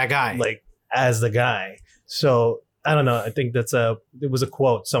as that guy. like as the guy. So I don't know. I think it was a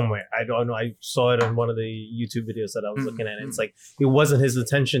quote somewhere. I don't know. I saw it on one of the YouTube videos that I was looking at. It's like it wasn't his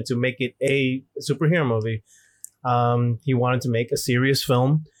intention to make it a superhero movie. He wanted to make a serious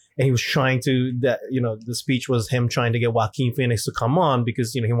film, and he was trying to the speech was him trying to get Joaquin Phoenix to come on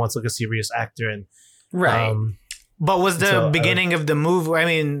because he wants like a serious actor and Right. But was the beginning of the movie, I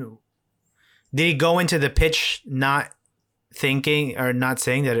mean, did he go into the pitch not thinking or not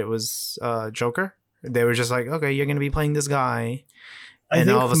saying that it was Joker? They were just like, okay, you're going to be playing this guy. And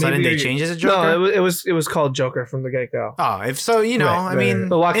all of a sudden they changed it to Joker? No, it was called Joker from the get-go. Oh, if so, I mean,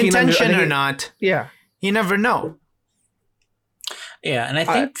 But Joaquin, intention or not, Yeah. you never know. Yeah, and I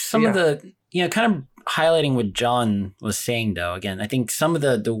think some of the, kind of highlighting what John was saying, though, again, I think some of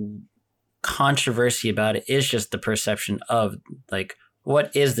the controversy about it is just the perception of like,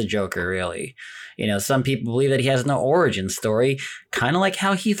 what is the Joker really? You know, some people believe that he has no origin story, kind of like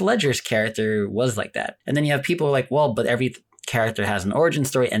how Heath Ledger's character was like that. And then you have people like, well, but every character has an origin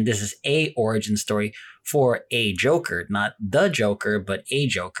story, and this is a origin story for a Joker, not the Joker, but a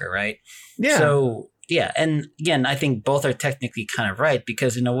Joker, right? Yeah. So, yeah. And again, I think both are technically kind of right,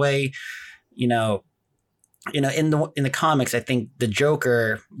 because in a way, in the comics, I think the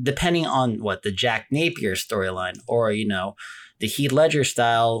Joker, depending on what the Jack Napier storyline or, the Heath Ledger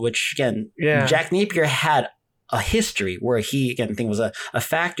style, which again, Jack Napier had a history where he, again, I think was a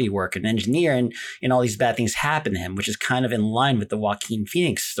factory worker, an engineer, and all these bad things happened to him, which is kind of in line with the Joaquin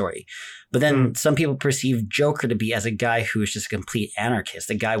Phoenix story. But then some people perceive Joker to be as a guy who is just a complete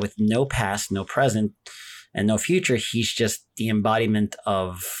anarchist, a guy with no past, no present, and no future. He's just the embodiment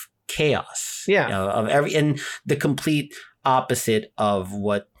of chaos. Yeah. And the complete opposite of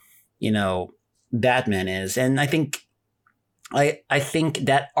what, Batman is. And I think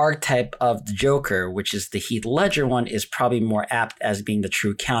that archetype of the Joker, which is the Heath Ledger one, is probably more apt as being the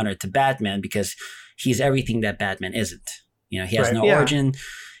true counter to Batman, because he's everything that Batman isn't. He has no origin,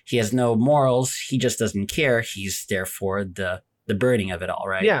 he has no morals, he just doesn't care. He's there for the burning of it all,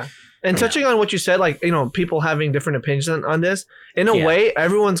 right? Yeah. And touching on what you said, like, people having different opinions on this, in a way,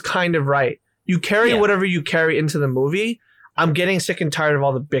 everyone's kind of right. You carry whatever you carry into the movie. I'm getting sick and tired of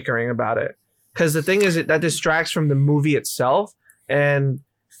all the bickering about it. Because the thing is that distracts from the movie itself. And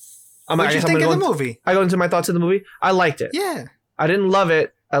what did you think of the movie? I go into my thoughts of the movie. I liked it. Yeah. I didn't love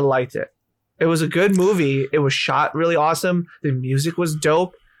it. I liked it. It was a good movie. It was shot really awesome. The music was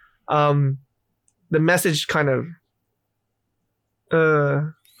dope. The message kind of,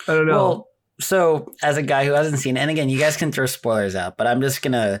 I don't know. Well, so as a guy who hasn't seen it, and again, you guys can throw spoilers out, but I'm just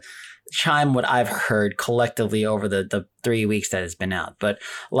going to chime what I've heard collectively over the 3 weeks that it's been out. But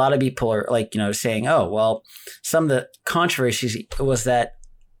a lot of people are like, saying, oh, well, some of the controversies was that,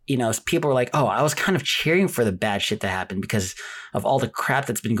 people were like, oh, I was kind of cheering for the bad shit to happen because of all the crap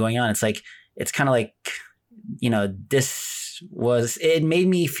that's been going on. It's like, it's kind of like, it made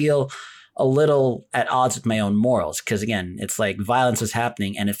me feel a little at odds with my own morals. Cause again, it's like violence was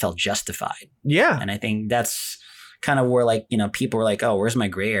happening and it felt justified. Yeah. And I think that's kind of where people were like, oh, where's my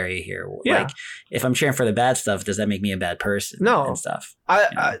gray area here? Yeah. Like, if I'm cheering for the bad stuff, does that make me a bad person? No. And stuff.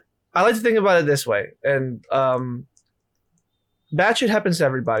 I like to think about it this way. And bad shit happens to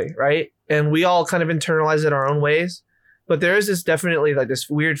everybody, right? And we all kind of internalize it our own ways. But there is this definitely like this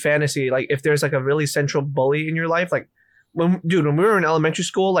weird fantasy, like if there's like a really central bully in your life, like when we were in elementary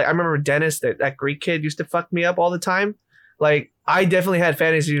school, like I remember Dennis, that Greek kid used to fuck me up all the time. Like I definitely had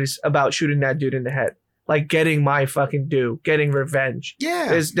fantasies about shooting that dude in the head. Like getting my fucking due, getting revenge. Yeah.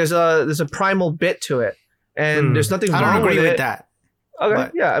 There's a primal bit to it. And there's nothing wrong I don't agree with with it. that. Okay.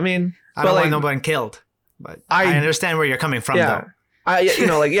 But yeah. I mean, I don't want nobody killed. But I understand where you're coming from, though.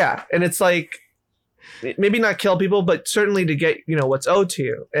 And it's like, maybe not kill people, but certainly to get, what's owed to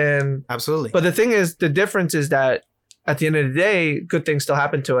you. And absolutely. But the thing is, the difference is that at the end of the day, good things still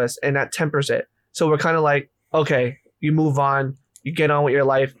happen to us, and that tempers it. So we're kind of like, okay, you move on, you get on with your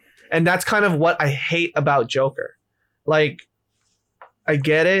life. And that's kind of what I hate about Joker. Like, I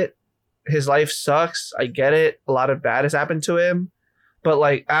get it. His life sucks. I get it. A lot of bad has happened to him. But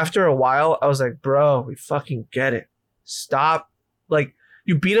like after a while, I was like, bro, we fucking get it. Stop. Like,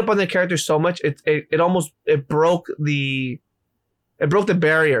 you beat up on the character so much, it almost broke the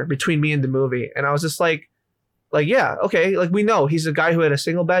barrier between me and the movie. And I was just like, yeah, okay. Like, we know he's a guy who had a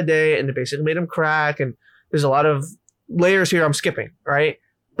single bad day and it basically made him crack. And there's a lot of layers here I'm skipping, right?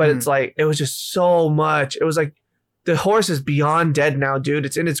 But it's like, it was just so much. It was like, the horse is beyond dead now, dude.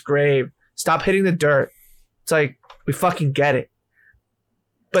 It's in its grave. Stop hitting the dirt. It's like, we fucking get it.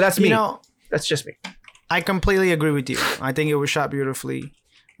 But that's me. That's just me. I completely agree with you. I think it was shot beautifully.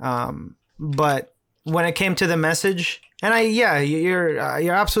 But when it came to the message, and you're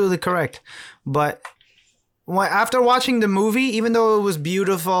absolutely correct. But after watching the movie, even though it was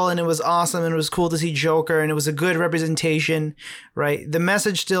beautiful and it was awesome and it was cool to see Joker and it was a good representation, right? The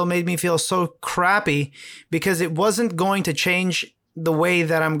message still made me feel so crappy because it wasn't going to change the way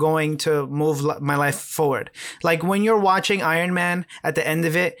that I'm going to move my life forward. Like when you're watching Iron Man at the end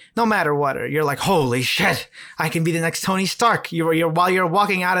of it, no matter what, you're like, holy shit, I can be the next Tony Stark. While you're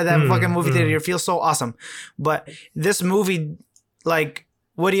walking out of that fucking movie theater, you feel so awesome. But this movie, like,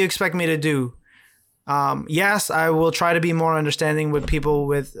 what do you expect me to do? Yes, I will try to be more understanding with people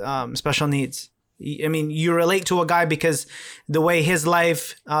with special needs. I mean, you relate to a guy because the way his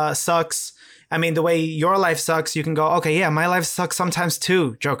life sucks. I mean, the way your life sucks, you can go, okay, yeah, my life sucks sometimes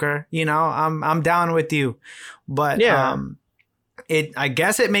too, Joker. You know, I'm down with you. But I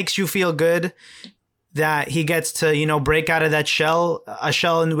guess it makes you feel good that he gets to, you know, break out of that shell, a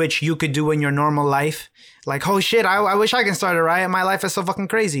shell in which you could do in your normal life. Like, oh shit, I wish I can start a riot. My life is so fucking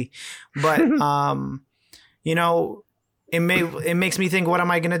crazy. But you know, it makes me think, what am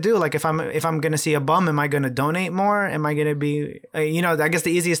I gonna do? Like, if I'm gonna see a bum, am I gonna donate more? Am I gonna be, you know, I guess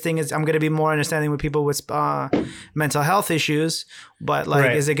the easiest thing is I'm gonna be more understanding with people with mental health issues. But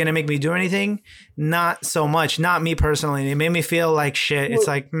like, is it gonna make me do anything? Not so much. Not me personally. It made me feel like shit. It's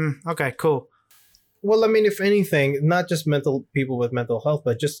like, okay, cool. Well, I mean, if anything, not just people with mental health,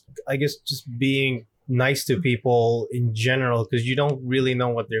 but just, I guess, just being nice to people in general, because you don't really know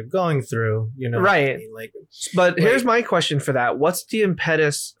what they're going through, you know. Right. I mean, like, but here's my question for that. What's the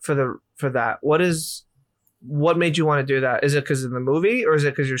impetus for that? What made you want to do that? Is it because of the movie, or is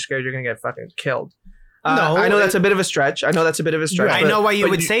it because you're scared you're gonna get fucking killed? No, I know that's a bit of a stretch. I know why you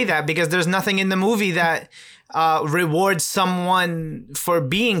would say that, because there's nothing in the movie that rewards someone for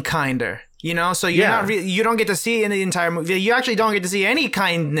being kinder. You know, so you're not you don't get to see in the entire movie. You actually don't get to see any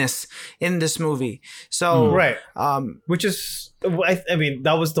kindness in this movie. So which is, I mean,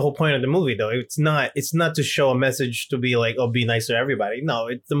 that was the whole point of the movie, though. It's not to show a message to be like, oh, be nice to everybody. No,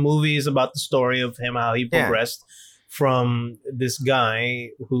 the movie is about the story of him, how he progressed from this guy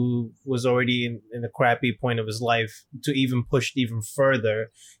who was already in a crappy point of his life to even pushed even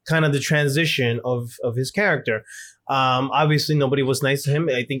further, kind of the transition of his character. Obviously nobody was nice to him.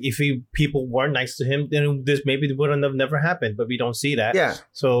 I think if people weren't nice to him, then this maybe would have never happened, but we don't see that. Yeah.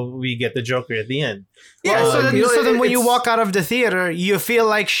 So we get the Joker at the end. Yeah. So then when you walk out of the theater, you feel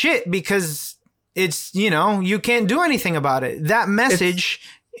like shit because it's, you know, you can't do anything about it. That message,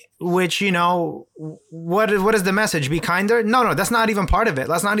 which, you know, what is the message? Be kinder? No, that's not even part of it.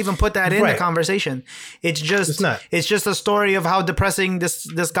 Let's not even put that in the conversation. It's just a story of how depressing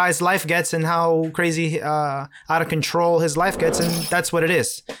this guy's life gets and how crazy out of control his life gets, and that's what it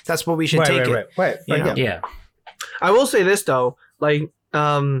is. That's what we should take it. Right. Yeah. I will say this though, like,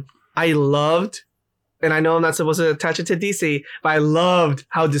 I loved, and I know I'm not supposed to attach it to DC, but I loved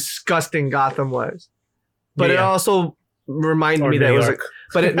how disgusting Gotham was. But it also reminded me that it was like,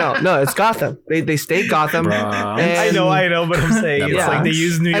 but it's Gotham. They stayed Gotham. I know, but I'm saying it's like they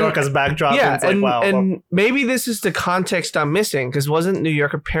use New York as backdrop. Yeah, and it's like, and maybe this is the context I'm missing, because wasn't New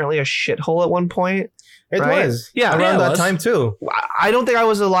York apparently a shithole at one point? It was. Yeah, around that time too. I don't think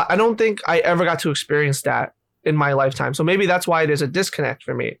I don't think I ever got to experience that in my lifetime. So maybe that's why there's a disconnect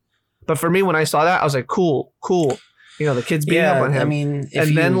for me. But for me, when I saw that, I was like, cool. You know, the kids beating up on him. I mean,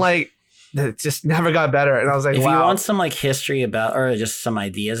 then like, it just never got better. And I was like, if you want some like history about, or just some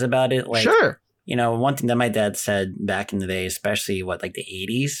ideas about it, like, sure. You know, one thing that my dad said back in the day, especially like the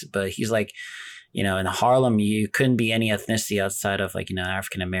 80s, but he's like, you know, in Harlem, you couldn't be any ethnicity outside of like, you know,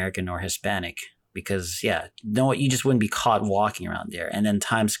 African American or Hispanic, because you just wouldn't be caught walking around there. And then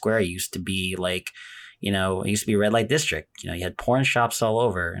Times Square used to be like, you know, it used to be a red light district. You know, you had porn shops all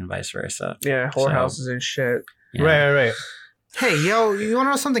over and vice versa. Yeah, whorehouses and shit. Yeah. Right. Hey, yo, you want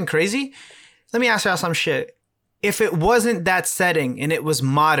to know something crazy? Let me ask you some shit. If it wasn't that setting and it was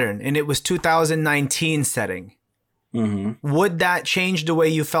modern and it was 2019 setting, would that change the way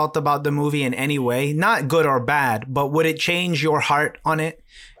you felt about the movie in any way? Not good or bad, but would it change your heart on it?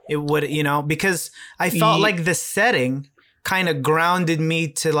 It would, you know, because I felt like the setting kind of grounded me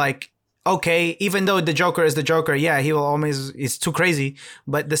to like, okay, even though the Joker is the Joker, he will always, it's too crazy.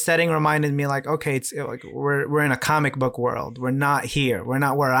 But the setting reminded me like, okay, it's like we're in a comic book world. We're not here. We're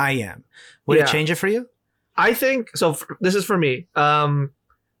not where I am. Would it change it for you? I think so. This is for me.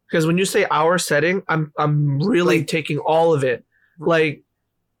 Because when you say our setting, I'm really like, taking all of it. Like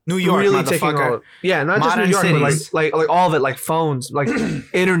New York, really taking all of it. Not modern just New York, cities. But like all of it, like phones, like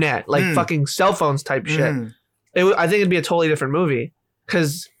internet, like fucking cell phones type shit. I think it'd be a totally different movie.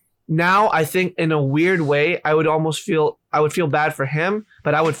 Because now I think in a weird way, I would feel bad for him,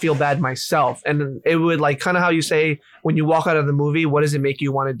 but I would feel bad myself. And it would like kind of how you say when you walk out of the movie, what does it make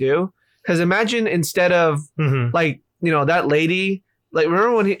you want to do? Because imagine instead of like, you know, that lady, like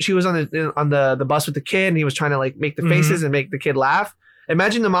remember when she was on the bus with the kid and he was trying to like make the faces and make the kid laugh?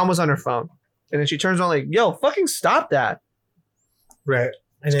 Imagine the mom was on her phone and then she turns on like, yo, fucking stop that. Right.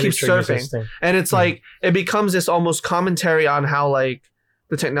 And just keep surfing. And it's like, it becomes this almost commentary on how like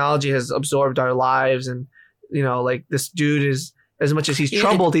the technology has absorbed our lives. And, you know, like this dude is, as much as he's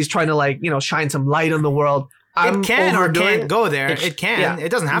troubled, he's trying to like, you know, shine some light on the world. It can or can't go there. It can. Yeah. It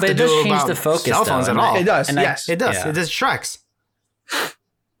doesn't have to do change about the focus, cell phones at all. It does. Yes. It does. It distracts.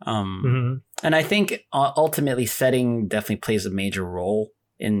 And I think ultimately setting definitely plays a major role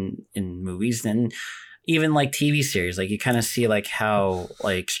in movies, and even like TV series. Like you kind of see like how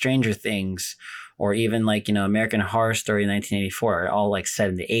like Stranger Things, or even like, you know, American Horror Story 1984 are all like set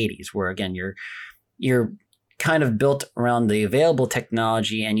in the 80s, where again you're kind of built around the available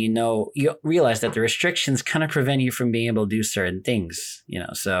technology, and you realize that the restrictions kind of prevent you from being able to do certain things, you know.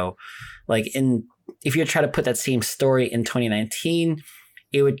 So like if you try to put that same story in 2019,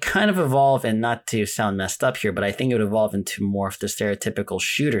 it would kind of evolve, and not to sound messed up here, but I think it would evolve into more of the stereotypical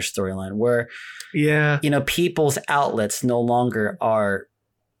shooter storyline where, you know, people's outlets no longer are,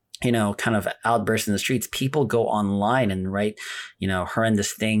 you know, kind of outbursts in the streets. People go online and write, you know,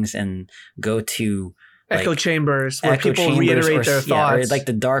 horrendous things, and go to echo chambers where people reiterate their thoughts. Or like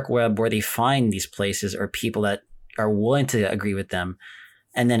the dark web, where they find these places or people that are willing to agree with them,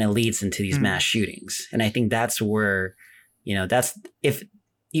 and then it leads into these mass shootings. And I think that's where, you know, that's if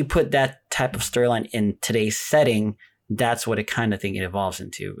you put that type of storyline in today's setting, that's what it kind of think it evolves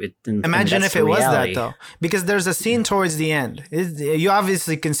into. Imagine if it was that, though, because there's a scene towards the end. You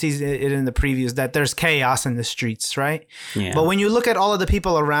obviously can see it in the previews that there's chaos in the streets, right? Yeah. But when you look at all of the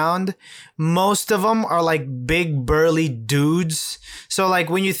people around, most of them are like big burly dudes. So like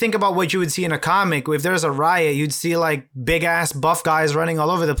when you think about what you would see in a comic, if there's a riot, you'd see like big ass buff guys running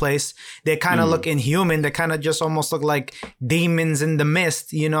all over the place. They kind of look inhuman. They kind of just almost look like demons in the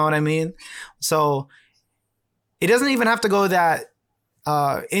mist. You know what I mean? So it doesn't even have to go that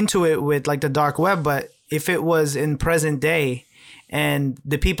into it with like the dark web, but if it was in present day and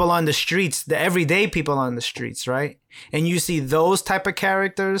the people on the streets, the everyday people on the streets, right? And you see those type of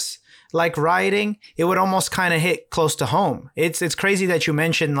characters like rioting, it would almost kind of hit close to home. It's crazy that you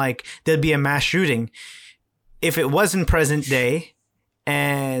mentioned like there'd be a mass shooting. If it wasn't present day,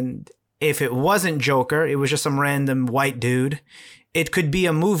 and if it wasn't Joker, it was just some random white dude, it could be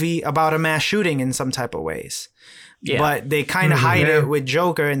a movie about a mass shooting in some type of ways. Yeah. But they kind of hide it with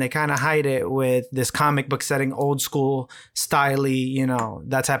Joker, and they kind of hide it with this comic book setting, old school, styly, you know,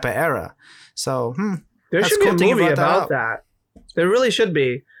 that type of era. So there should be a movie about that. There really should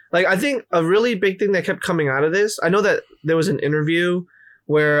be. Like, I think a really big thing that kept coming out of this, I know that there was an interview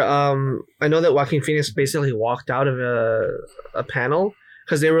where I know that Joaquin Phoenix basically walked out of a panel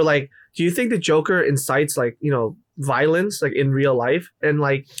because they were like, do you think the Joker incites, like, you know, violence, like in real life? And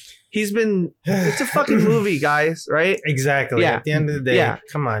like, he's been, it's a fucking movie, guys, right? Exactly. Yeah. At the end of the day,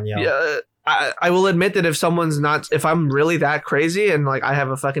 come on, yo. Yeah, I will admit that if I'm really that crazy and like I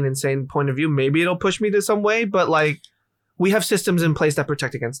have a fucking insane point of view, maybe it'll push me to some way, but like we have systems in place that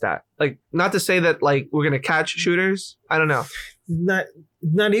protect against that. Like, not to say that like we're going to catch shooters. I don't know.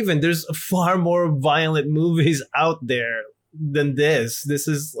 Not even. There's far more violent movies out there than this. This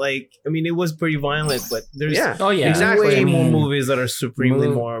is like, I mean, it was pretty violent, but there's exactly way more movies that are supremely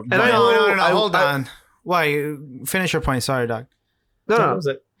more violent. And no, hold on. Why? Finish your point. Sorry, Doc. No.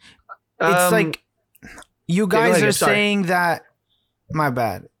 It's like you guys are saying that. My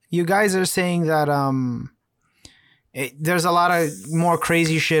bad. You guys are saying that there's a lot of more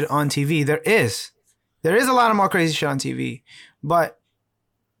crazy shit on TV. There is a lot of more crazy shit on TV, but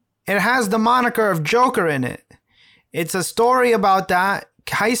it has the moniker of Joker in it. It's a story about that.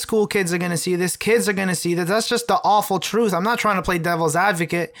 High school kids are going to see this. Kids are going to see that. That's just the awful truth. I'm not trying to play devil's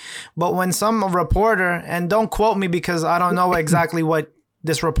advocate, but when some reporter, and don't quote me because I don't know exactly what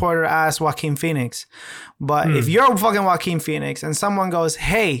this reporter asked Joaquin Phoenix, but if you're fucking Joaquin Phoenix and someone goes,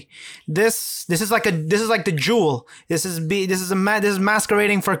 "Hey, this is like the Jewel. This is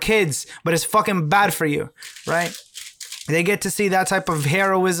masquerading for kids, but it's fucking bad for you," right? They get to see that type of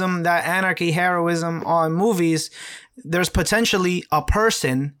heroism, that anarchy heroism on movies. There's potentially a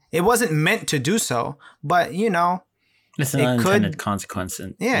person. It wasn't meant to do so, but you know, it's an unintended consequence.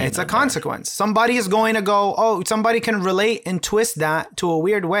 It's a consequence. Somebody is going to go, oh, somebody can relate and twist that to a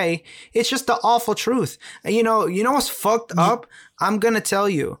weird way. It's just the awful truth. You know what's fucked up? I'm going to tell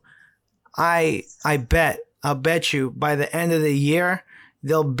you. I'll bet you by the end of the year,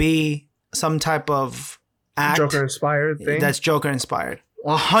 there'll be some type of act Joker inspired thing. That's Joker inspired.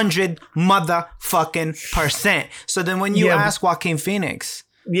 100 motherfucking%. So then when you ask Joaquin Phoenix,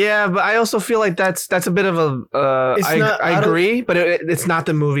 yeah, but I also feel like that's a bit of a. I agree, but it's not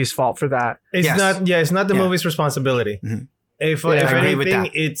the movie's fault for that. It's not. Yeah, it's not the movie's responsibility. Mm-hmm. If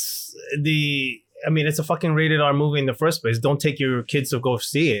anything, it's the. I mean, it's a fucking rated R movie in the first place. Don't take your kids to go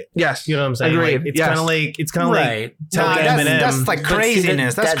see it. Yes, you know what I'm saying. Agreed. Like, it's kind of like that's like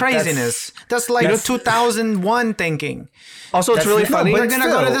craziness. That's craziness. That's like 2001 thinking. Also, it's really funny. We're gonna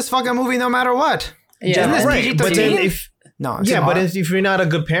go to this fucking movie no matter what. Yeah, right. But then No. Yeah, but if you're not a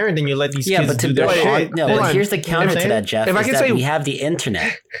good parent, then you let these kids but do their shit. no, hold but on. here's the counter to that, Jeff. If I is can that say- we have the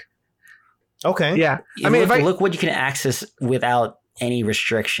internet. Okay. Yeah. I mean, look what you can access without any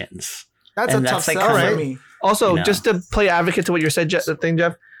restrictions. that's a and tough that's like sell kinda- for me. also, you know. just to play advocate to what you said, Jeff,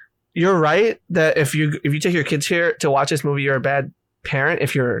 you're right that if you take your kids here to watch this movie, you're a bad parent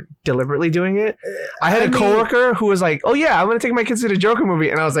if you're deliberately doing it. I had a coworker who was like, "Oh yeah, I'm gonna take my kids to the Joker movie,"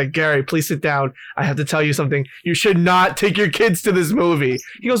 and I was like, "Gary, please sit down. I have to tell you something. You should not take your kids to this movie."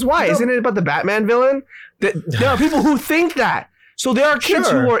 He goes, "Why? Isn't it about the Batman villain?" There are people who think that. So there are kids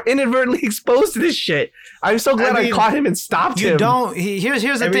Sure. who are inadvertently exposed to this shit. I'm so glad I mean, caught him and stopped You him. don't. Here's the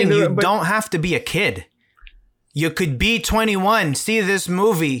I mean, thing. You but- don't have to be a kid. You could be 21, see this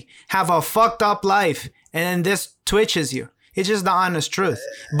movie, have a fucked up life, and then this twitches you. It's just the honest truth.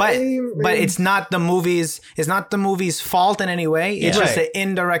 But it's not the movie's. It's not the movie's fault in any way. It's Yeah. just an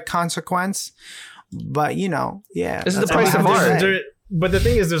indirect consequence. But yeah. This is the that's all I price of have to art. say. But the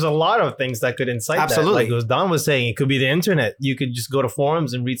thing is, there's a lot of things that could incite Absolutely. that. Like as Don was saying, it could be the internet. You could just go to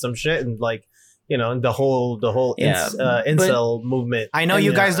forums and read some shit, and the whole Yeah, incel movement. I know And,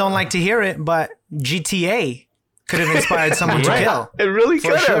 you guys don't like to hear it, but GTA could have inspired someone to Right. kill. It really For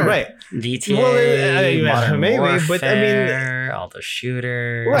could have. sure. right. GTA, Well, Modern maybe, Warfare, but I mean- all the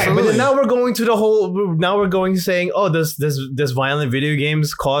shooters. Right, but Absolutely. then now we're going to the whole. Now we're going saying, "Oh, this violent video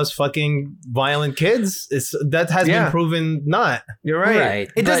games cause fucking violent kids." That has Yeah. been proven not. You're right. Right.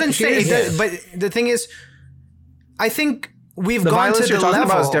 It But doesn't say. here's- But the thing is, I think we've The gone violence to you're the talking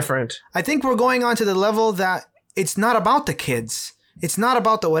level. about is different. I think we're going on to the level that it's not about the kids. It's not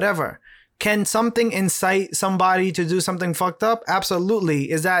about the whatever. Can something incite somebody to do something fucked up?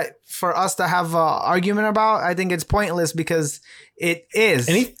 Absolutely. Is that for us to have an argument about? I think it's pointless because it is.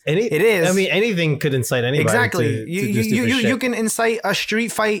 It is. I mean, anything could incite anybody. Exactly. To You do stupid you shit. can incite a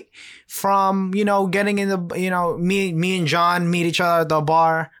street fight from getting in the me and John meet each other at the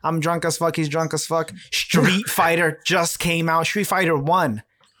bar. I'm drunk as fuck. He's drunk as fuck. Street Fighter just came out. Street Fighter 1.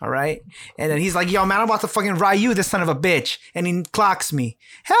 All right. And then he's like, "Yo, man, I'm about to fucking Ryu this son of a bitch." And he clocks me.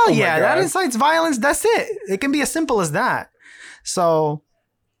 Hell yeah. God. That incites violence. That's it. It can be as simple as that. So,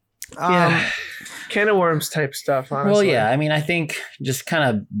 Yeah. Can of worms type stuff, honestly. Well, yeah. I mean, I think just kind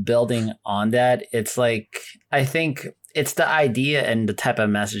of building on that, it's like, I think it's the idea and the type of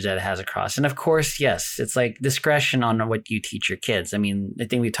message that it has across. And of course, yes, it's like discretion on what you teach your kids. I mean, I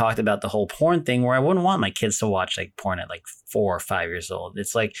think we talked about the whole porn thing where I wouldn't want my kids to watch like porn at like 4 or 5 years old.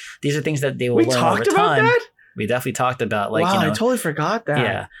 It's like, these are things that they will We learn talked over about time. that? We definitely talked about like, wow, you know, I totally forgot that.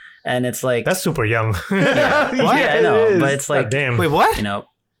 yeah. And it's like, That's super young. yeah, What? yeah, I It know, is. but it's like, Damn. wait, what? you know,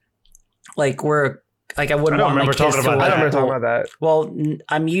 like we're, like I wouldn't I don't want my remember kids talking to about I watch. don't remember talking well, about that. Well,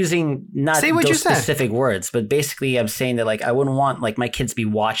 I'm using not Say what you those said. specific words, but basically I'm saying that like I wouldn't want like my kids to be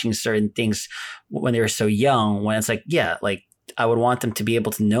watching certain things when they were so young. When it's like, yeah, like I would want them to be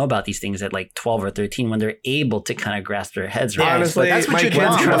able to know about these things at like 12 or 13 when they're able to kind of grasp their heads around. Honestly, that's what my you kids What I'm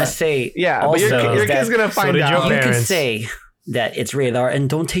want. trying to gonna, say, yeah, but also your is that kid's gonna find did your out. you can parents. say that it's rated R and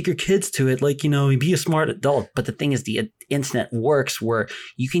don't take your kids to it. Like, you know, be a smart adult. But the thing is, the internet works where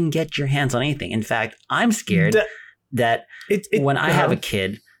you can get your hands on anything. In fact, I'm scared that when I have a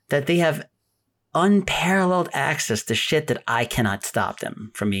kid, that they have unparalleled access to shit that I cannot stop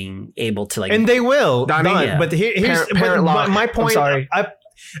them from being able to like. and they will. Donnie, Don, yeah. But here's Parent lock. my I'm point. sorry.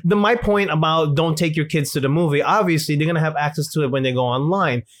 My point about don't take your kids to the movie. Obviously, they're gonna have access to it when they go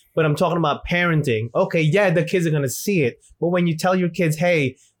online. But I'm talking about parenting. Okay, yeah, the kids are gonna see it. But when you tell your kids,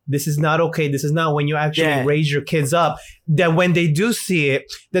 "Hey, this is not okay. This is not," when you actually Yeah. raise your kids up, that when they do see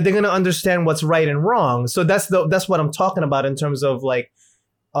it, that they're gonna understand what's right and wrong. So that's what I'm talking about in terms of like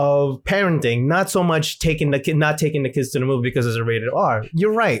of parenting, not so much not taking the kids to the movie because it's a rated R.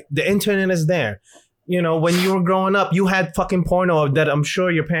 You're right. The internet is there. You know, when you were growing up, you had fucking porno that I'm sure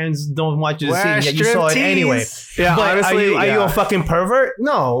your parents don't want you to see, and yet you saw it anyway. Yeah, But honestly, are you a fucking pervert?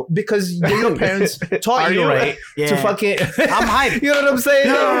 No, because your parents taught Are you you? right to Yeah. fucking. I'm hyped. You know what I'm saying?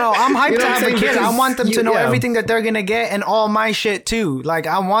 No. I'm hyped You know to what I'm have a saying? kid. I Because want them to know yeah. everything that they're gonna get and all my shit too. Like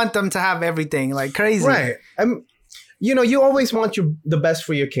I want them to have everything, like crazy. Right. You always want the best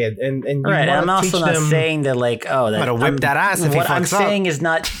for your kid, and you Right, and I'm want to also teach not them. saying that like, oh, that I'm gonna whip I'm- that ass if he what I'm fucks up. saying is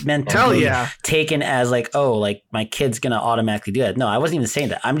not meant to Hell be yeah. taken as like, oh, like my kid's gonna automatically do that. No, I wasn't even saying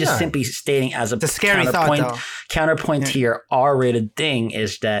that. I'm just Yeah. simply stating as a It's a scary thought, though. counterpoint to your R-rated thing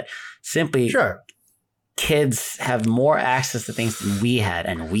is that simply Sure. kids have more access to things than we had,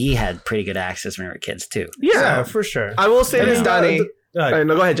 and we had pretty good access when we were kids too. Yeah, for sure. I will say this, And, Donnie. uh,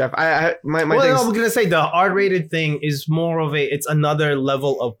 No, go ahead, Jeff. My well, thing's- no, I'm gonna say the R-rated thing is more of it's another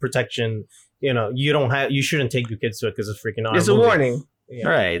level of protection. You know, you shouldn't take your kids to it because it's freaking R. it's a movie. warning. Yeah.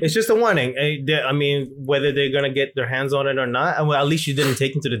 Right. It's just a warning. I mean, whether they're gonna get their hands on it or not, well, at least you didn't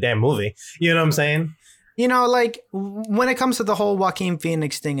take them to the damn movie. You know what I'm saying? You know, like when it comes to the whole Joaquin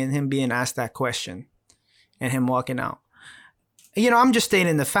Phoenix thing and him being asked that question and him walking out, you know, I'm just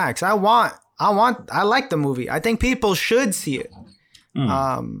stating the facts. I like the movie. I think people should see it.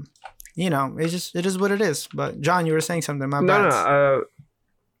 You know, it is what it is. But John, you were saying something. My bad. No.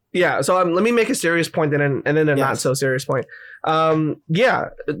 Yeah. So let me make a serious point and then a not so serious point.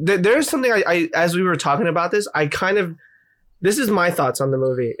 There's something I as we were talking about this, this is my thoughts on the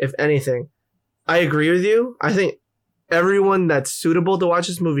movie. If anything, I agree with you. I think everyone that's suitable to watch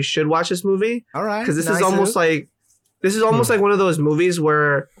this movie should watch this movie. All right. Because this is almost like one of those movies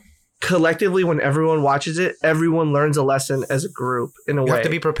where collectively, when everyone watches it, everyone learns a lesson as a group in a way. You have to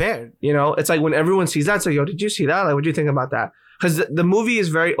be prepared. You know, it's like when everyone sees that, it's like, yo, did you see that? Like, what do you think about that? Because the movie is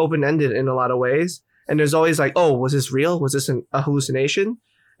very open-ended in a lot of ways. And there's always like, oh, was this real? Was this a hallucination?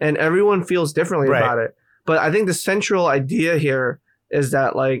 And everyone feels differently about it. But I think the central idea here is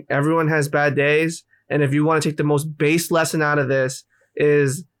that like everyone has bad days. And if you want to take the most base lesson out of this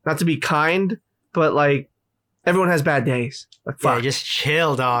is not to be kind, but like everyone has bad days. Like, fuck. Yeah, just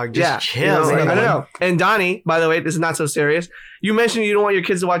chill, dog. Just chill. You know, I don't know. And Donnie, by the way, this is not so serious. You mentioned you don't want your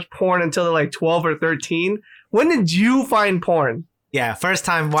kids to watch porn until they're like 12 or 13. When did you find porn? Yeah, first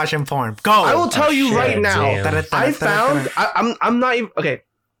time watching porn. Go. I will tell you right now. Damn. I found. I'm not even okay.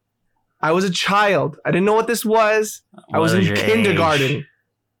 I was a child. I didn't know what this was. I was in kindergarten.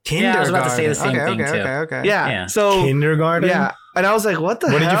 Yeah, I was about to say the same thing too. Okay. Yeah. So Kindergarten. yeah, and I was like, "What the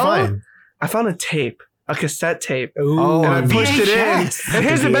hell?" What did you find? I found a tape, a cassette tape. Ooh. And I pushed it in. VHS. And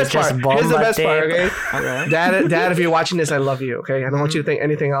here's the best part. Here's the best part, okay? Okay. Dad, if you're watching this, I love you, okay? I don't want you to think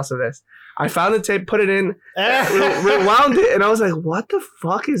anything else of this. I found the tape, put it in, rewound it, and I was like, what the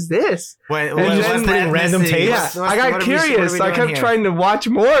fuck is this? Wait, then putting random tapes? Yeah, I got curious. So I kept trying to watch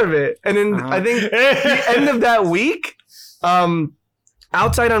more of it. And then I think the end of that week,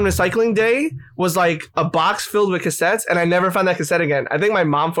 outside on recycling day was like a box filled with cassettes, and I never found that cassette again. I think my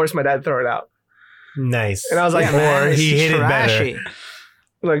mom forced my dad to throw it out. Nice. And I was like, or he hit it better.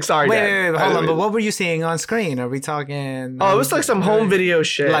 Like, sorry, Dad. Wait, hold on. But what were you seeing on screen? Are we talking? Oh, it was like some home video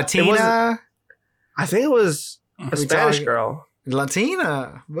shit. Latina? I think it was a Spanish girl.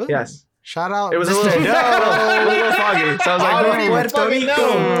 Latina? Woo. Yes. Shout out. It was a Mr. little, a little foggy. So I was like, Puerto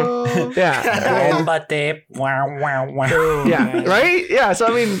Rico. yeah. Bomba tape. Wow, wow, wow. Yeah. Right? Yeah. So,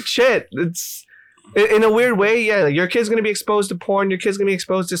 I mean, shit. It's in a weird way. Yeah. Like your kid's going to be exposed to porn. Your kid's going to be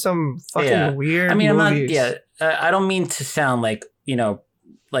exposed to some fucking weird I mean, movies. I'm not, I don't mean to sound like, you know,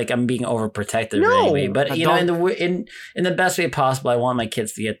 like I'm being overprotective or anything, but you know, in the best way possible, I want my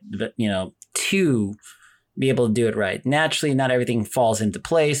kids to get, you know, to be able to do it right. Naturally, not everything falls into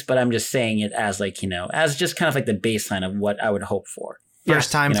place, but I'm just saying it as like, you know, as just kind of like the baseline of what I would hope for.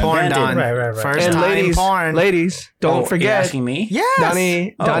 First time porn done. Right. First And time porn. Ladies, don't forget. You're asking me?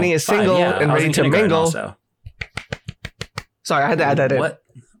 Yes. Donnie is single and I was ready in to kindergarten mingle. Also. Sorry, I had to add that in. What?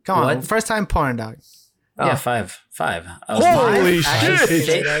 Come on. What? First time porn, dog. Yeah, five. I was Holy five.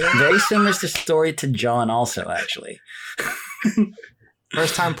 shit. Very similar to story to John also, actually.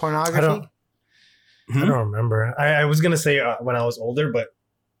 First time pornography. I don't remember. I was gonna say when I was older, but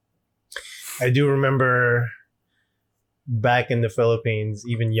I do remember back in the Philippines,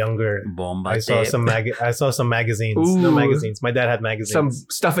 even younger. Bomba I saw tape. some magazines. Ooh. No magazines. My dad had magazines. Some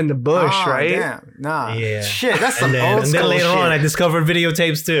stuff in the bush, Oh, right? Damn. Nah. Yeah. Shit, that's some and old then school later shit. on, I discovered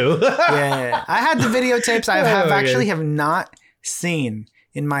videotapes too. Yeah. I had the videotapes I have Oh, actually yeah. have not seen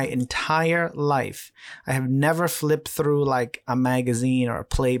in my entire life. I have never flipped through like a magazine or a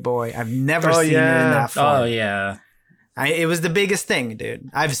Playboy. I've never seen it in that form. Oh, yeah. It was the biggest thing, dude.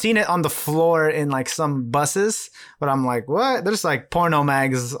 I've seen it on the floor in like some buses, but I'm like, what? There's like porno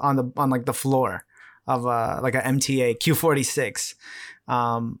mags on like the floor of like a MTA Q46.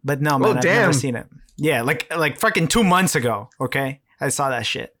 But no, man, I've never seen it. Yeah, like fucking 2 months ago. Okay, I saw that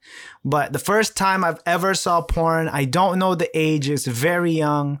shit. But the first time I've ever saw porn, I don't know the age. It's very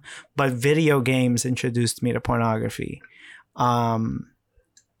young, but video games introduced me to pornography.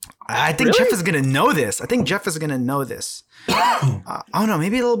 I think Jeff is going to know this. I don't know,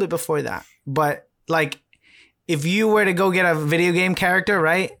 maybe a little bit before that. But like, if you were to go get a video game character,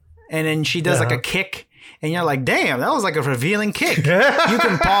 right? And then she does like a kick, and you're like, damn, that was like a revealing kick. You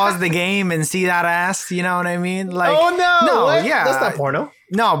can pause the game and see that ass. You know what I mean? Like, no, what? yeah, That's not porno.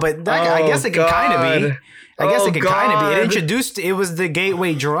 No, but I guess it can kind of be. It introduced. It was the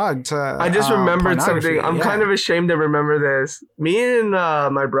gateway drug to. I just remembered something. I'm kind of ashamed to remember this. Me and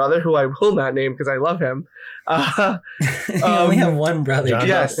my brother, who I will not name because I love him. You only have one brother. John? John.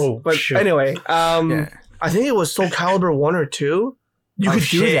 Yes, Oh, but shoot. anyway, I think it was Soul Calibur 1 or 2. you Oh, could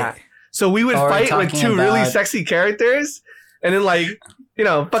do shit. that. So we would Oh, we're fight with talking two really about- sexy characters, and then like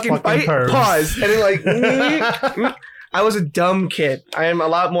fucking fight, pervs. pause, and then like. I was a dumb kid. I am a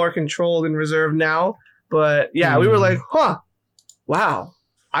lot more controlled and reserved now. But yeah, we were like, wow,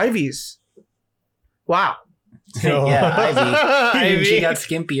 Ivy's. Wow. yeah, Ivy. She Ivy. got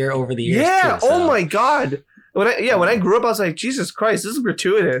skimpier over the years. Yeah. Too, so. Oh my God. When I grew up, I was like, Jesus Christ, this is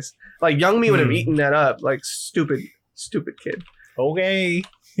gratuitous. Like Young Me would have eaten that up. Like stupid kid. Okay.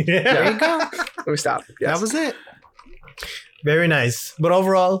 There Yeah. you go. Let me stop. Yes. That was it. Very nice. But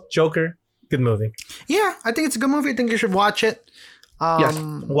overall, Joker, good movie. Yeah, I think it's a good movie. I think you should watch it. Yes.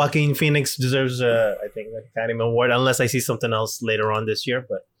 Joaquin Phoenix deserves, I think, an Academy Award, unless I see something else later on this year.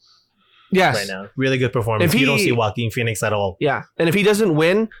 But Yes. right now, really good performance. If You don't he- see Joaquin Phoenix at all. Yeah. And if he doesn't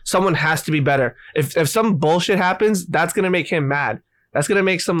win, someone has to be better. If some bullshit happens, that's gonna make him mad. That's gonna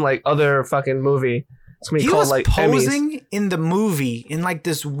make some like other fucking movie. It's gonna be He called was like Emmys. posing in the movie in like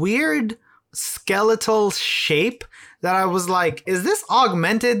this weird skeletal shape that I was like, is this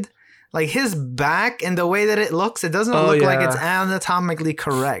augmented? Like his back and the way that it looks, it doesn't Oh, look like yeah. it's anatomically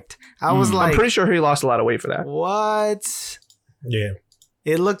correct. I was Hmm. like, I'm pretty sure he lost a lot of weight for that. what? Yeah.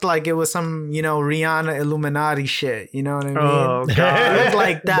 It looked like it was some, Rihanna Illuminati shit. You know what I mean? Oh It God. looked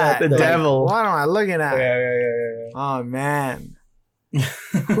like that. The Like, devil. What am I looking at? Yeah. Oh man.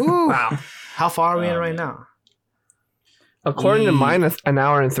 Ooh. Wow. How far are we in Oh, right man. now? According to mine, an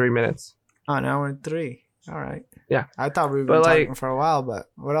hour and 3 minutes. Oh, now we're in 3. All right. Yeah. I thought we were But, talking like, for a while, but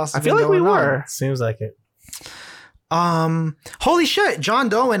what else? I has feel been like we going on? were. Seems like it. Holy shit, John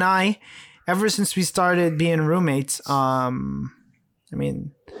Doe and I, ever since we started being roommates,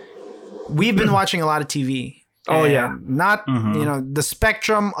 we've been watching a lot of TV. Oh, And yeah. Not, Mhm. the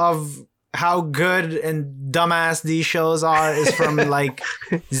spectrum of how good and dumbass these shows are is from like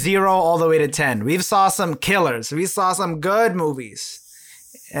 0 all the way to 10. We saw some killers. We saw some good movies.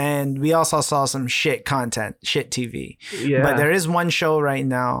 And we also saw some shit content, shit TV. Yeah. But there is one show right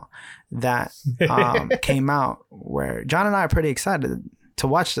now that came out where John and I are pretty excited to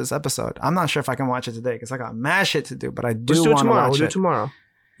watch this episode. I'm not sure if I can watch it today because I got mad shit to do, but I do Let's do it want to tomorrow. watch We'll do it. it tomorrow.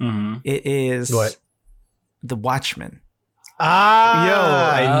 Mhm. It is What? The Watchmen. Yo,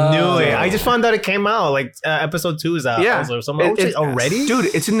 I knew it. Oh. I just found out it came out. Like episode 2 is out. Yeah. I was like, someone already?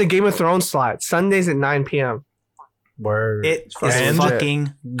 Dude, it's in the Game of Thrones slot. Sundays at 9 p.m. Word. It is fucking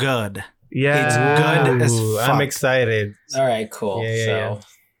fucking good. Yeah. It's good as Ooh, fuck. I'm excited. All right, cool. Yeah, so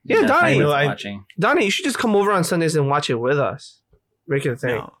Yeah, definitely Donnie. worth I- watching. Donnie, you should just come over on Sundays and watch it with us. Make it a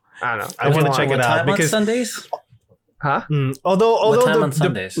thing. No. I don't know. I want to check What it out time on because Sundays? Huh? although What time on the,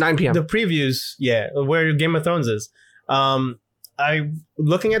 Sundays? 9 p.m. the previews, where Game of Thrones is, I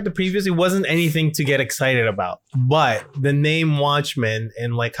looking at the previews, it wasn't anything to get excited about. But the name Watchmen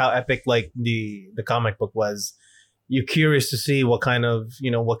and like how epic like the comic book was, you're curious to see what they're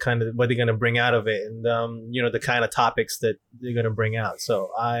gonna bring out of it, and the kind of topics that they're gonna bring out. So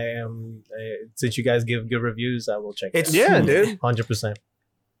I am since you guys give good reviews, I will check. It's- Yeah, dude. 100%.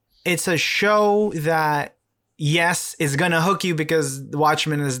 It's a show that, yes, is going to hook you because The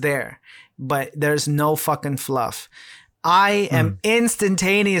Watchmen is there, but there's no fucking fluff. I am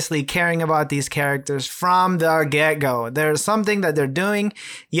instantaneously caring about these characters from the get-go. There's something that they're doing.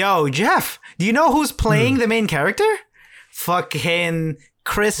 Yo, Jeff, do you know who's playing the main character? Fucking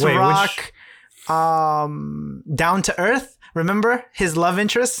Chris Wait, Rock, Down to Earth. Remember his love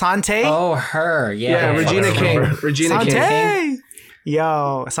interest, Sante? Oh, her. Yeah. Yeah, Regina fucking King. remember. Regina King. Sante!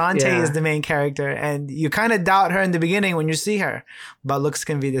 Yo, Sante Yeah. is the main character, and you kind of doubt her in the beginning when you see her, but looks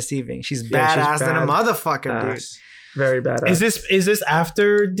can be deceiving. She's Yeah, she's badass than a bad. motherfucker, dude. Very badass. Is this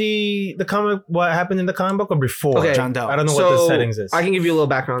after the comic? What happened in the comic book or before? Okay. John Doe. I don't know what the settings is. I can give you a little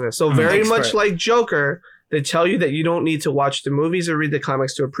background on this. So very Expert. much like Joker, they tell you that you don't need to watch the movies or read the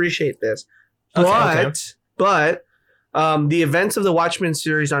comics to appreciate this. Okay. But the events of the Watchmen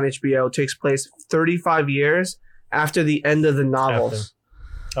series on HBO takes place 35 years after the end of the novels.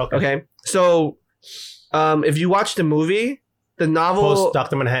 Okay. Okay. So if you watch the movie, the novel Post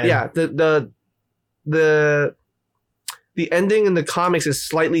Dr. Manhattan. yeah, the ending in the comics is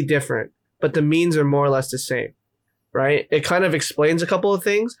slightly different, but the means are more or less the same, right? It kind of explains a couple of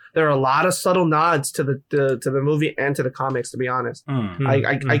things. There are a lot of subtle nods to the movie and to the comics, to be honest. Hmm.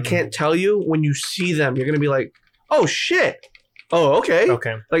 I can't tell you. When you see them, you're gonna be like, oh shit, oh okay.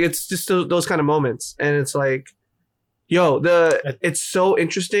 Okay. Like it's just those kind of moments, and it's like, yo, it's so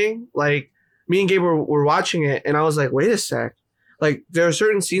interesting. Like me and Gabe were watching it, and I was like, wait a sec. Like there are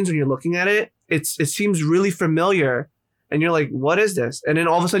certain scenes when you're looking at it, it seems really familiar, and you're like, what is this? And then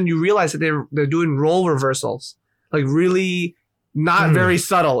all of a sudden you realize that they're doing role reversals, like really not very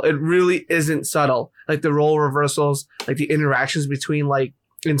subtle. It really isn't subtle. Like the role reversals, like the interactions between like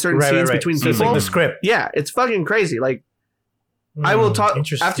in certain scenes between So it's people. like the script. Yeah, it's fucking crazy. Like I will talk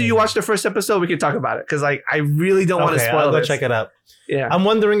Interesting. after you watch the first episode. We can talk about it because like I really don't want to spoil I'll go this. check it out. Yeah, I'm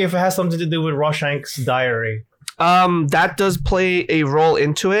wondering if it has something to do with Rorschach's diary. that does play a role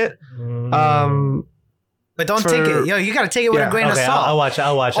into it. But don't take it. You got to take it with a grain of Okay, salt. I'll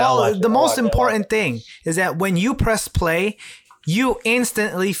watch it. The most important thing is that when you press play, you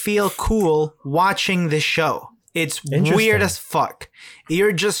instantly feel cool watching the show. It's weird as fuck.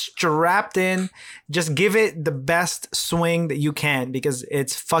 You're just strapped in. Just give it the best swing that you can because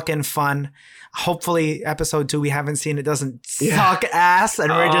it's fucking fun. Hopefully, episode 2 we haven't seen it doesn't suck ass, and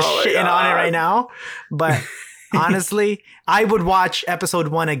we're just shitting on it right now. But honestly, I would watch episode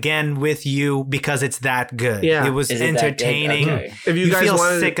 1 again with you because it's that good. Yeah. It was Is it that good? entertaining. Okay. if you, You guys feel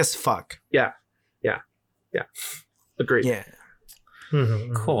wanted, sick as fuck. agreed. Yeah.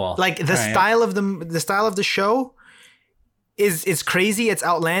 Cool. Like the style of the show is crazy, it's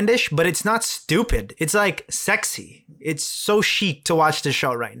outlandish, but it's not stupid. It's like sexy. It's so chic to watch the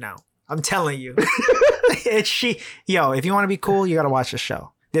show right now. I'm telling you. It's chic. Yo, if you want to be cool, you got to watch the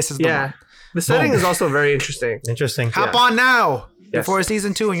show. This is the one. The setting is also very interesting. Interesting. Hop on now Yes. before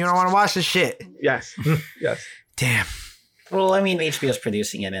season 2 and you don't want to watch the shit. Yes, yes. Damn. Well, I mean, HBO's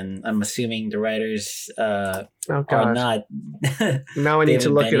producing it, and I'm assuming the writers Oh are god. not. Now I need to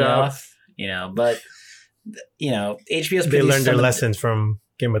David look it up. Benioff, but HBO's They produced learned their some of lessons from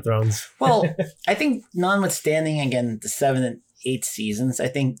Game of Thrones. Well, I think notwithstanding again the 7 and 8 seasons, I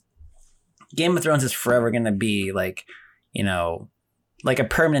think Game of Thrones is forever going to be like a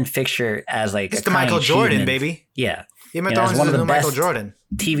permanent fixture as like It's a the Michael kind Jordan, achievement. baby. Yeah, Game of You know, Thrones it's one is of the the Michael best- Jordan.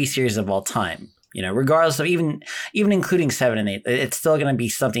 TV series of all time. Regardless of even including 7 and 8, it's still going to be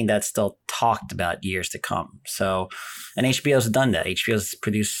something that's still talked about years to come. So, and HBO's done that. HBO's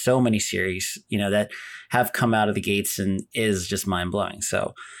produced so many series, that have come out of the gates and is just mind blowing.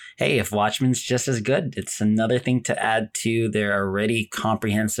 So, hey, if Watchmen's just as good, it's another thing to add to their already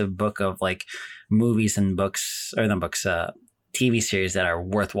comprehensive book of like movies and books, or not books, TV series that are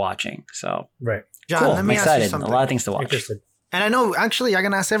worth watching. So, Right. John, cool. let I'm me ask you excited. A something. lot of things to watch. Interested. And I know, actually, I'm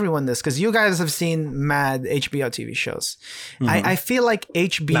going to ask everyone this because you guys have seen mad HBO TV shows. I feel like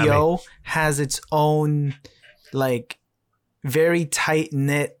HBO has its own, like, very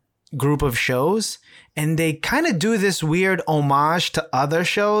tight-knit group of shows. And they kind of do this weird homage to other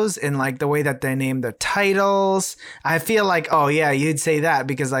shows in, like, the way that they name their titles. I feel like, oh, yeah, you'd say that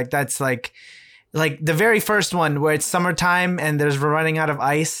because, like, that's, like the very first one where it's summertime and we're running out of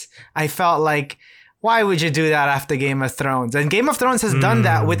ice. I felt like, why would you do that after Game of Thrones? And Game of Thrones has done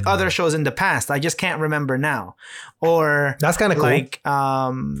that with other shows in the past. I just can't remember now. Or That's kind of cool. like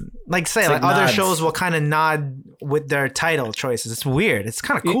like other nods. shows will kind of nod with their title choices. It's weird. It's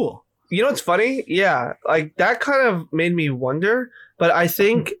kind of cool. You know what's funny? Yeah, like that kind of made me wonder. But I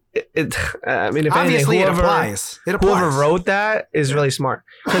think it. I mean, if Obviously, anything, it applies. It applies. whoever wrote that is really smart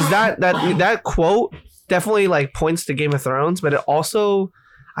because that quote definitely like points to Game of Thrones, but it also,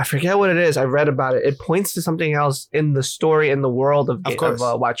 I forget what it is. I read about it. It points to something else in the story in the world of course.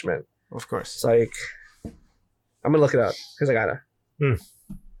 Watchmen. Of course. It's like I'm gonna look it up because I gotta.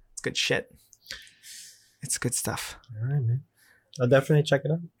 It's good shit. It's good stuff. All right, man. I'll definitely check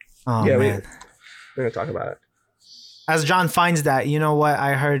it out. Oh, Yeah, man. We're gonna talk about it. As John finds that, you know what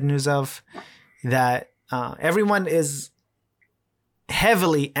I heard news of? That everyone is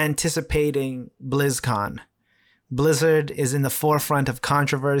heavily anticipating BlizzCon. Blizzard is in the forefront of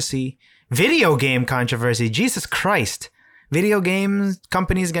controversy, video game controversy. Jesus Christ. Video games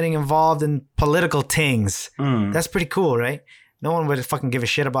companies getting involved in political things. That's pretty cool, right? No one would fucking give a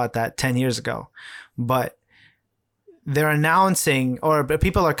shit about that 10 years ago. But they're announcing, or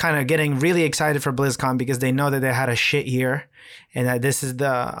people are kind of getting really excited for BlizzCon because they know that they had a shit year and that this is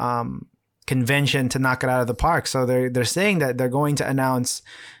the convention to knock it out of the park. So they're saying that they're going to announce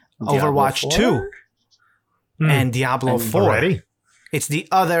Overwatch 2 and Diablo 4. Already? It's the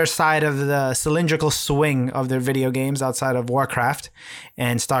other side of the cylindrical swing of their video games outside of Warcraft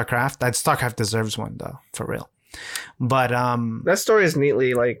and StarCraft. That StarCraft deserves one though, for real. But That story is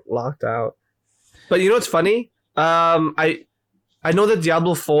neatly like locked out. But you know what's funny? I know that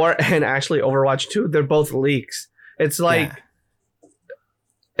Diablo 4 and actually Overwatch 2, they're both leaks. It's like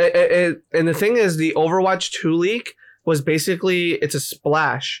and the thing is the Overwatch 2 leak was basically it's a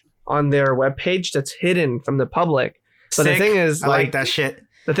splash on their webpage that's hidden from the public. But sick. the thing is I like that shit.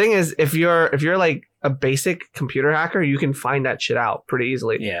 The thing is if you're like a basic computer hacker, you can find that shit out pretty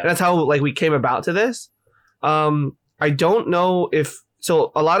easily. Yeah. And that's how like we came about to this. I don't know if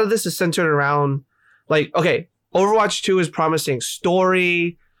so a lot of this is centered around like okay, Overwatch 2 is promising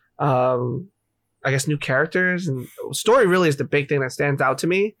story, I guess new characters, and story really is the big thing that stands out to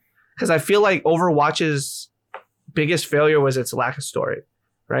me, because I feel like Overwatch's biggest failure was its lack of story,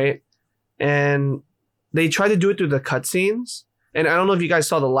 right? And they tried to do it through the cutscenes, and I don't know if you guys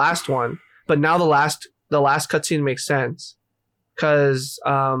saw the last one, but now the last cutscene makes sense, because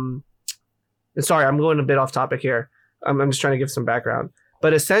and sorry, I'm going a bit off topic here. I'm just trying to give some background,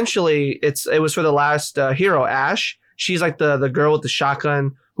 but essentially it was for the last hero, Ash. She's like the girl with the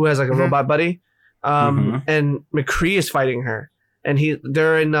shotgun who has like a robot buddy. And McCree is fighting her, and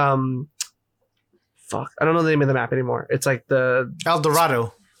they're in I don't know the name of the map anymore. It's like the El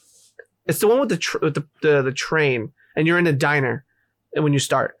Dorado. It's the one with the train, and you're in a diner, and when you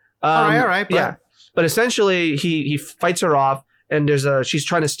start, all right, yeah. But essentially, he fights her off, and she's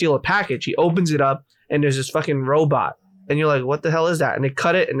trying to steal a package. He opens it up, and there's this fucking robot, and you're like, what the hell is that? And they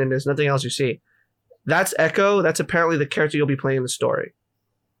cut it, and then there's nothing else you see. That's Echo. That's apparently the character you'll be playing in the story,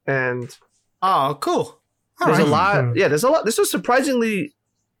 and. Oh, cool. There's a lot. Yeah, there's a lot. This is a surprisingly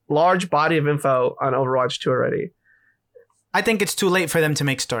large body of info on Overwatch 2 already. I think it's too late for them to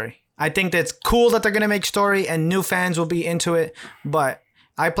make story. I think that's cool that they're going to make story and new fans will be into it. But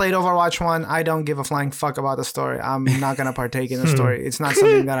I played Overwatch 1. I don't give a flying fuck about the story. I'm not going to partake in the story. It's not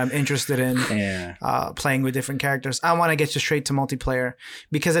something that I'm interested in playing with different characters. I want to get straight to multiplayer,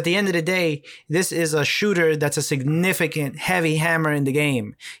 because at the end of the day, this is a shooter that's a significant heavy hammer in the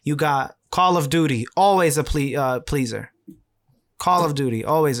game. You got Call of Duty, always a pleaser. Call of Duty,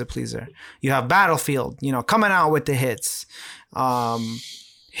 always a pleaser. You have Battlefield, coming out with the hits.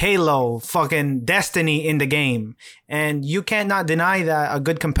 Halo, fucking Destiny in the game. And you cannot deny that a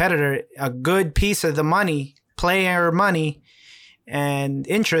good competitor, a good piece of the money, player money, and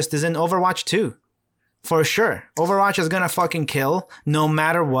interest is in Overwatch 2. For sure. Overwatch is going to fucking kill no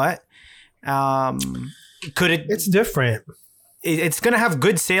matter what. It's different. It's going to have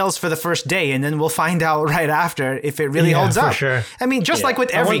good sales for the first day, and then we'll find out right after if it really holds up. Sure. I mean, just like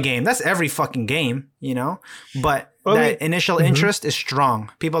with every game. That's every fucking game, But initial interest is strong.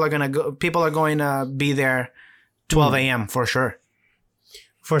 People are going to be there 12 a.m. for sure.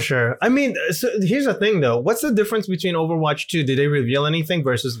 For sure. I mean, so here's the thing, though. What's the difference between Overwatch 2? Did they reveal anything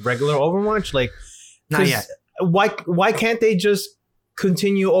versus regular Overwatch? Like, not yet. Why can't they just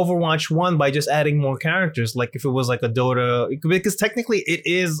continue Overwatch 1 by just adding more characters? Like if it was like a Dota, because technically it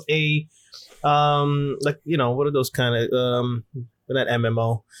is a what are those kind of that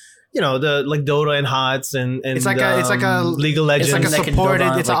MMO, the like Dota and HOTS and it's like a League of Legends. It's like a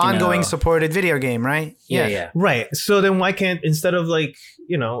supported, it's an ongoing supported video game, right? Yeah. Right. So then why can't, instead of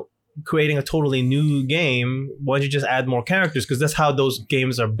creating a totally new game, why don't you just add more characters? Because that's how those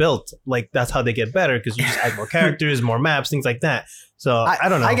games are built. Like that's how they get better, because you just add more characters, more maps, things like that. So I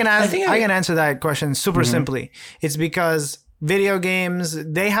don't know. I can answer that question super simply. It's because video games,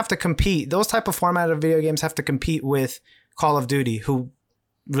 they have to compete. Those type of format of video games have to compete with Call of Duty, who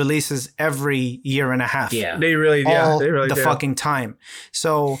releases every year and a half. Yeah, they really do. do. Fucking time.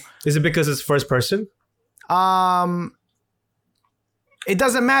 So is it because it's first person? It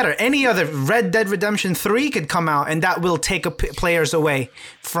doesn't matter. Any other Red Dead Redemption 3 could come out, and that will take players away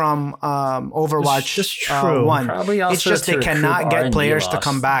from Overwatch That's true. 1. Probably also it's just they cannot get R&D players loss, to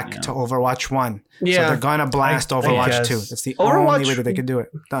come back to Overwatch 1. Yeah. So they're going to blast Overwatch 2. That's the only way that they could do it.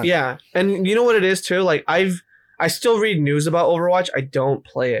 Done. Yeah. And you know what it is too? Like I still read news about Overwatch. I don't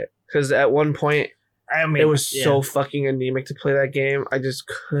play it because at one point it was so fucking anemic to play that game. I just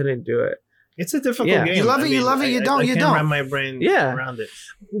couldn't do it. It's a difficult game. You love it, you love it, you don't, you don't. I can't wrap my brain around it.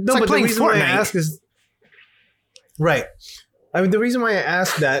 No, like but playing the reason Fortnite. Why I ask is... Right. I mean, the reason why I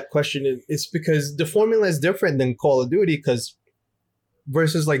asked that question is because the formula is different than Call of Duty, because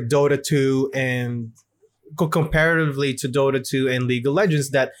versus like Dota 2 and comparatively to Dota 2 and League of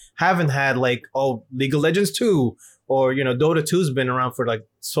Legends that haven't had like, League of Legends 2 or, Dota 2's been around for like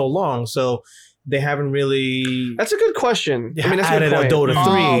so long. So they haven't really... That's a good question. I mean, that's added a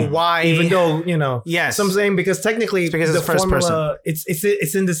Dota 3. Why? Even though, yes. So I'm saying because technically it's because the it's first formula, person.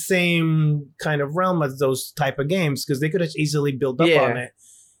 It's in the same kind of realm as those type of games, because they could have easily built up on it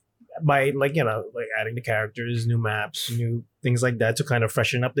by like adding the characters, new maps, new things like that to kind of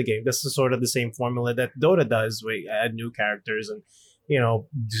freshen up the game. This is sort of the same formula that Dota does. We add new characters and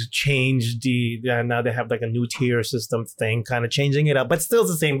change now they have like a new tier system thing, kind of changing it up, but still it's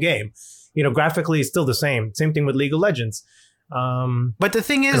the same game. Graphically it's still the same. Same thing with League of Legends. But the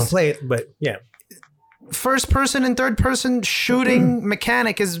thing is, I don't play it, but yeah. First person and third person shooting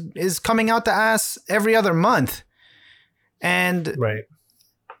mechanic is coming out the ass every other month. And right.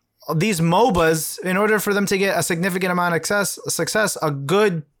 These MOBAs, in order for them to get a significant amount of success, a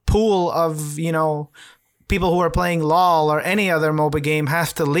good pool of, people who are playing LOL or any other MOBA game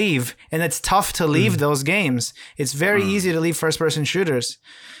have to leave, and it's tough to leave those games. It's very easy to leave first-person shooters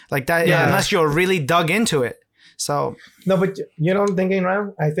like that unless you're really dug into it. So No, but you know what I'm thinking,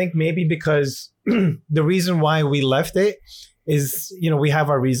 Ryan? I think maybe because the reason why we left it is, we have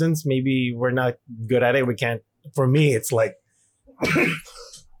our reasons. Maybe we're not good at it. We can't. For me, it's like,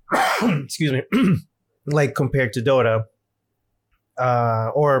 excuse me, like compared to Dota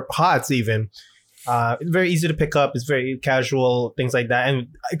or HOTS even. It's very easy to pick up. It's very casual, things like that. And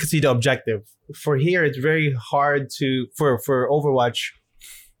I could see the objective. For here, it's very hard for Overwatch.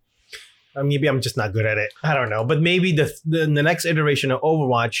 Maybe I'm just not good at it. I don't know. But maybe the next iteration of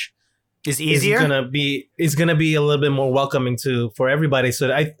Overwatch is easier. Is gonna be a little bit more welcoming for everybody.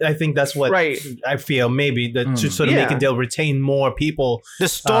 So I think that's what I feel. Maybe that to sort of make it, they'll retain more people. The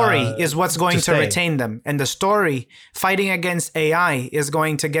story is what's going to stay. retain them, and the story fighting against AI is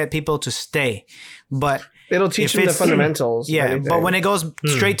going to get people to stay. But It'll teach them the fundamentals. Yeah, but when it goes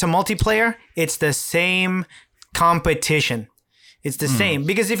straight to multiplayer, it's the same competition. It's the same,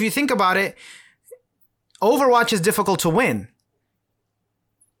 because if you think about it, Overwatch is difficult to win.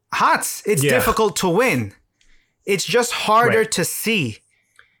 HOTS, it's difficult to win. It's just harder to see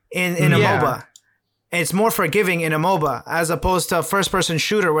in a MOBA. It's more forgiving in a MOBA as opposed to a first-person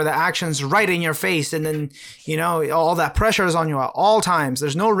shooter where the action's right in your face, and then all that pressure is on you at all times.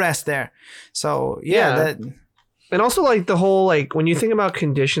 There's no rest there. So and also like the whole when you think about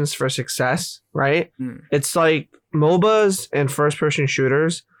conditions for success, right? It's like MOBAs and first-person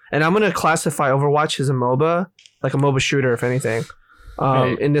shooters, and I'm gonna classify Overwatch as a MOBA, like a MOBA shooter, if anything.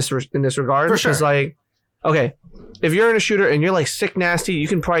 In this regard, for sure. Because okay, if you're in a shooter and you're sick nasty, you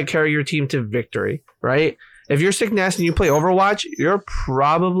can probably carry your team to victory, right? If you're sick nasty and you play Overwatch, you're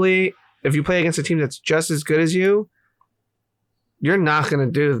probably, if you play against a team that's just as good as you, you're not gonna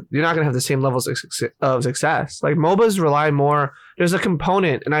have the same levels of success. Like MOBAs rely more. There's a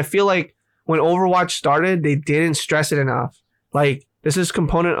component, and I feel like when Overwatch started, they didn't stress it enough. Like this is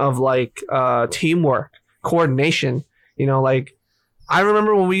component of teamwork, coordination. I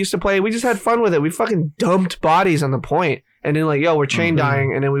remember when we used to play, we just had fun with it. We fucking dumped bodies on the point, and then we're chain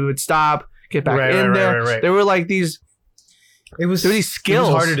dying, and then we would stop, get back in there. Right. There were these. There were these skills.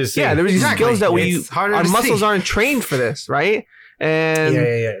 It was harder to see. Yeah, there were these skills that our muscles see. aren't trained for this, right?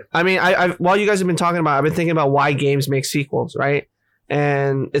 And I mean, I while you guys have been talking about, I've been thinking about why games make sequels, right?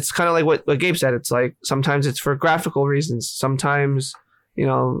 And it's kind of like what Gabe said. It's like sometimes it's for graphical reasons. Sometimes,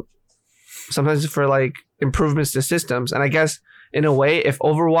 sometimes it's for improvements to systems. And I guess in a way, if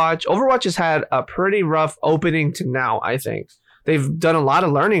Overwatch has had a pretty rough opening to now, I think they've done a lot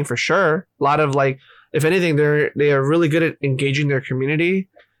of learning for sure. A lot of if anything, they are really good at engaging their community,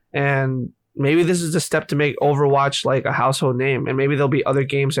 and maybe this is the step to make Overwatch a household name. And maybe there'll be other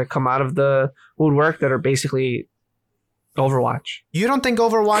games that come out of the woodwork that are basically Overwatch. You don't think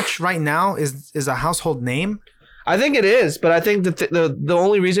Overwatch right now is a household name? I think it is, but I think the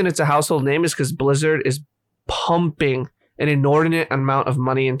only reason it's a household name is because Blizzard is pumping an inordinate amount of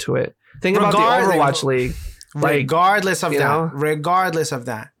money into it. Think about the Overwatch League. Regardless of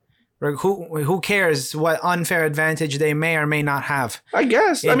that, who cares what unfair advantage they may or may not have? I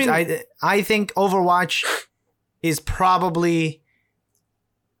guess. I think Overwatch is probably.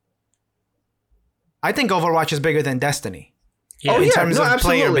 I think Overwatch is bigger than Destiny. Yeah. In terms of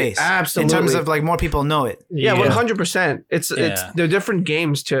player base. Absolutely. In terms of more people know it. Yeah, 100%. It's they're different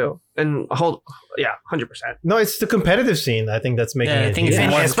games too. And 100%. No, it's the competitive scene. I think that's making it. I think it's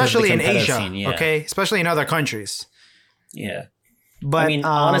more especially in competitive Asia. scene, Okay, especially in other countries. Yeah. But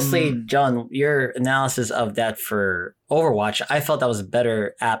honestly, John, your analysis of that for Overwatch, I felt that was a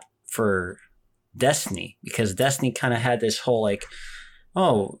better app for Destiny, because Destiny kind of had this whole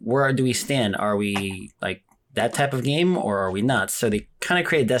where do we stand? Are we that type of game, or are we not? So they kind of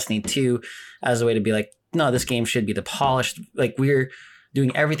created Destiny 2 as a way to be no, this game should be the polished, we're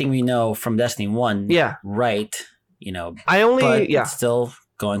doing everything we know from Destiny 1 right, but it's still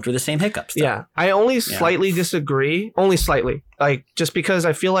going through the same hiccups. Yeah. I only slightly disagree. Only slightly. Just because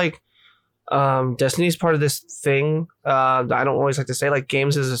I feel Destiny is part of this thing that I don't always like to say,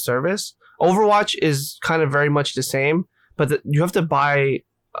 games as a service. Overwatch is kind of very much the same, but you have to buy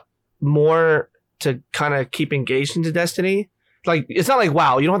more to kind of keep engaged into Destiny. It's not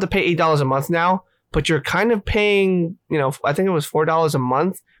WoW. You don't have to pay $8 a month now, but you're kind of paying, I think it was $4 a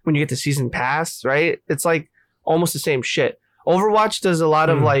month when you get the season pass, right? It's almost the same shit. Overwatch does a lot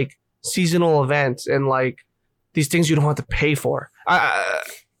of seasonal events and these things you don't have to pay for.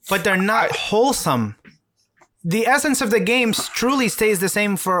 But they're not wholesome. the essence of the game truly stays the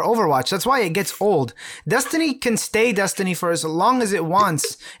same for Overwatch. That's why it gets old. Destiny can stay Destiny for as long as it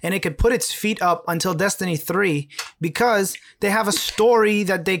wants, and it could put its feet up until Destiny 3 because they have a story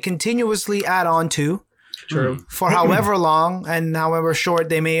that they continuously add on to. True. For however long and however short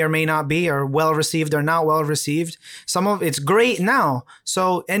they may or may not be, or well received or not well received. Some of it's great now.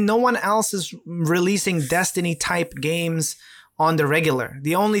 So, and no one else is releasing Destiny type games on the regular.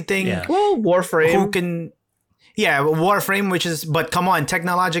 The only thing Well, Warframe. who can, Warframe, which is, but come on,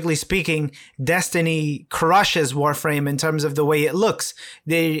 technologically speaking, Destiny crushes Warframe in terms of the way it looks.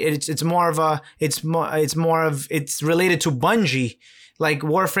 It's related to Bungie. Like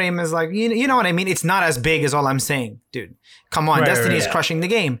Warframe is like, you know what I mean? It's not as big as all I'm saying, dude. Come on, Destiny is crushing the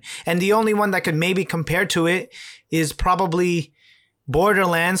game. And the only one that could maybe compare to it is probably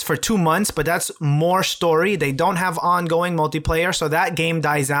Borderlands for 2 months, but that's more story. They don't have ongoing multiplayer, so that game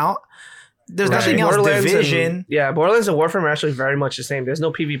dies out. There's nothing else. Division. Borderlands and Warframe are actually very much the same. There's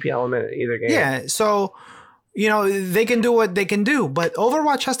no PvP element in either game. Yeah, so, they can do what they can do, but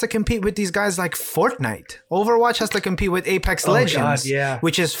Overwatch has to compete with these guys like Fortnite. Overwatch has to compete with Apex Legends,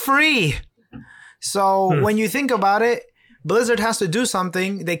 which is free. So when you think about it, Blizzard has to do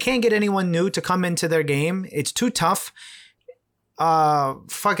something. They can't get anyone new to come into their game. It's too tough.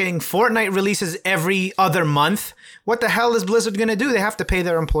 Fucking Fortnite releases every other month. What the hell is Blizzard gonna do? They have to pay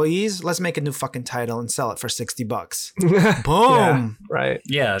their employees. Let's make a new fucking title and sell it for $60. Boom. Right.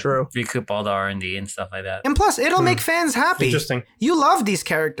 Yeah, True. Recoup all the R&D and stuff like that. And plus, it'll make fans happy. Interesting. You love these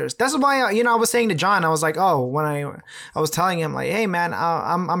characters. That's why I was saying to John, I was like, when I was telling him like, hey man,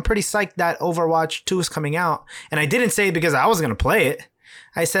 I'm pretty psyched that Overwatch 2 is coming out, and I didn't say it because I was gonna play it.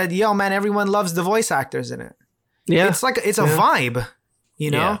 I said, yo man, everyone loves the voice actors in it. Yeah. It's like it's a vibe,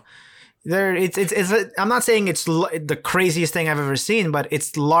 Yeah. I'm not saying it's the craziest thing I've ever seen, but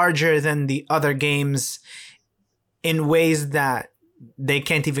it's larger than the other games in ways that they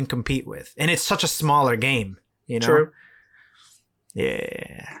can't even compete with. And it's such a smaller game, True.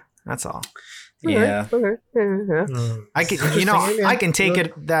 Yeah. That's all. Yeah. Okay. Yeah. I can I can take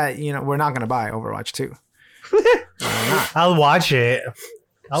it that, we're not going to buy Overwatch 2. I'll watch it.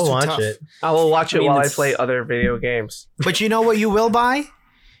 I'll too watch tough. it. I will watch it while I it's- play other video games. But you know what you will buy?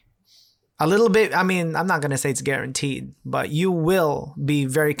 A little bit. I mean, I'm not going to say it's guaranteed, but you will be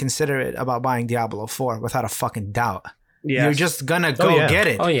very considerate about buying Diablo 4 without a fucking doubt. Yeah. You're just going to go get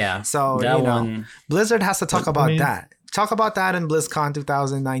it. Oh yeah. So, that one. Blizzard has to talk about that. Talk about that in BlizzCon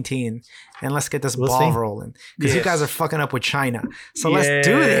 2019, and let's get this ball rolling. Because you guys are fucking up with China. So let's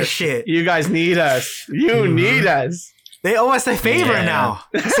do this shit. You guys need us. You need us. They owe us a favor now.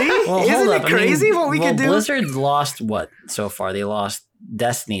 See? Well, Isn't hold it up. crazy what we can do? Blizzard lost what so far? They lost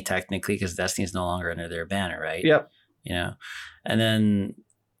Destiny technically because Destiny's no longer under their banner, right? Yep. And then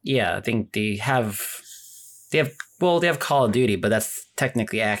I think they have Call of Duty, but that's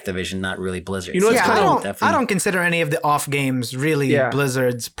technically Activision, not really Blizzard. You know what's I don't consider any of the off games really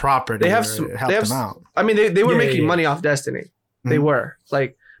Blizzard's property. They have help them out. I mean, they were making money off Destiny. They were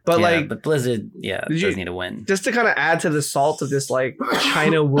but Blizzard, does need to win. Just to kind of add to the salt of this like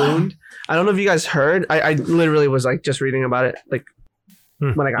China wound. I don't know if you guys heard. I literally was like just reading about it like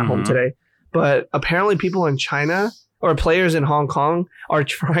when I got home today. But apparently, people in China or players in Hong Kong are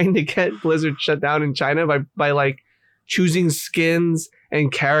trying to get Blizzard shut down in China by like choosing skins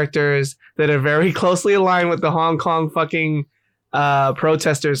and characters that are very closely aligned with the Hong Kong fucking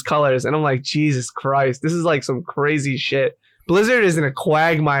protesters' colors. And I'm like, Jesus Christ, this is like some crazy shit. Blizzard is in a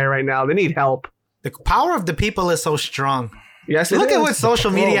quagmire right now. They need help. The power of the people is so strong. Yes, Look at what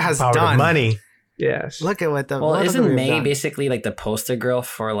social media has Power done. of money. Yes. Look at what the. Well, what isn't they've May done. basically like the poster girl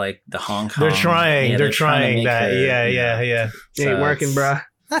for like the Hong Kong? They're trying. Yeah, they're to trying make that. her, Yeah. It ain't working, bruh.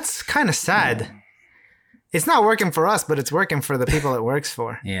 That's kind of sad. It's not working for us, but it's working for the people it works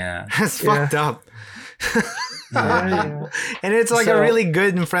for. Yeah. It's fucked up. Yeah. And it's like So- a really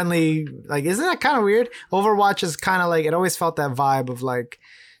good and friendly, like, isn't that kind of weird? Overwatch is kind of like, it always felt that vibe of like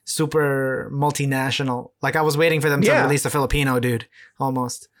super multinational. Like I was waiting for them to Yeah. release a Filipino dude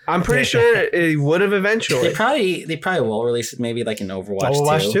almost. I'm pretty sure it would have eventually. They probably will release it maybe like in Overwatch,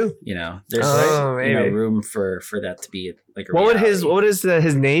 Overwatch 2. There's maybe. room for that to be like a What would reality.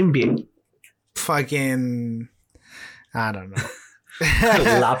 his name be? Fucking, I don't know.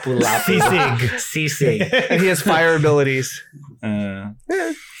 Lapu Lapu. Sisig. And he has fire abilities.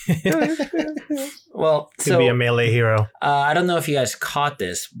 Well, Could be a melee hero. I don't know if you guys caught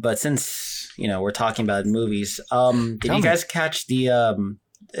this, but since we're talking about movies, did Tell you me. guys catch the?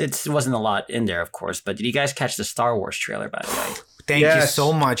 It wasn't a lot in there, of course, but did you guys catch the Star Wars trailer? By the way, Thank you Yes.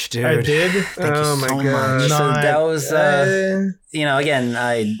 so much, dude. I did. Thank you Oh so my much. god. So Not- that was, again,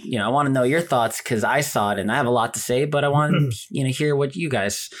 I want to know your thoughts because I saw it and I have a lot to say, but I want to, hear what you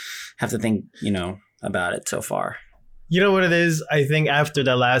guys have to think, about it so far. You know what it is? I think after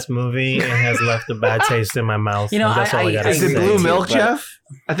the last movie, it has left a bad taste in my mouth. That's all I gotta I Is it say. agree blue too, milk, but- Jeff?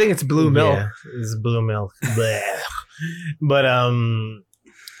 I think it's blue milk. Yeah, it's blue milk. Blech. But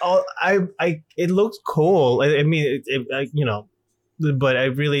it looks cool. I mean, but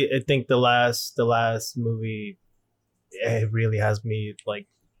I think the last movie, it really has me like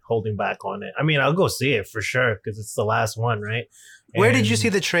holding back on it. I mean, I'll go see it for sure because it's the last one, right? Where did you And see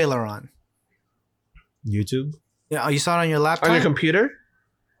the trailer on? YouTube? Yeah, you saw it on your laptop. On your computer?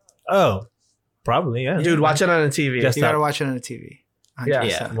 Oh, probably, yeah. Dude, watch it on a TV. Just- You gotta watch it on the TV. Yeah.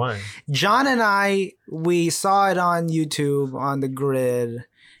 100%. Why? John and I, we saw it on YouTube on the grid,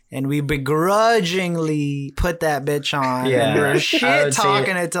 and we begrudgingly put that bitch on. Yeah, and we I were would shit say-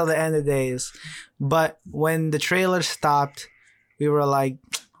 talking it till the end of days. But when the trailer stopped, we were like,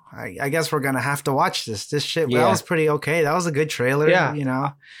 I guess we're gonna have to watch this. This shit, that Yeah. was pretty okay. That was a good trailer.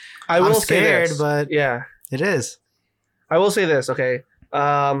 Yeah. I will I'm say scared, this. but Yeah. it is. I will say this, okay?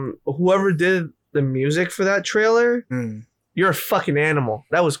 Whoever did the music for that trailer, Mm. you're a fucking animal.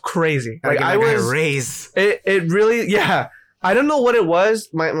 That was crazy. Gotta Like give I that guy a was raise. it really, yeah. I don't know what it was.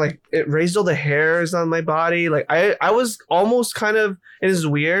 It raised all the hairs on my body. Like I was almost kind of, it is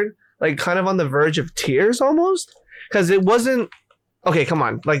weird, like kind of on the verge of tears almost. Cause it wasn't okay, come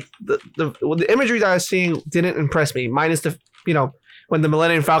on. Like the imagery that I was seeing didn't impress me. Minus the when the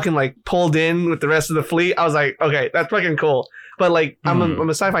Millennium Falcon like pulled in with the rest of the fleet, I was like, okay, that's fucking cool. But like I'm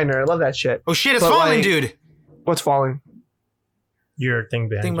a sci-fi nerd. I love that shit. Oh shit, it's But, falling, like, dude. What's falling? Your thing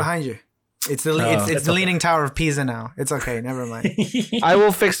behind Thing you. behind you. It's the Oh. it's the Leaning Tower of Pisa now. It's okay. Never mind. I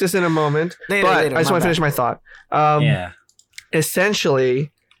will fix this in a moment. Later, but later, I just my want to finish bad. my thought. Yeah.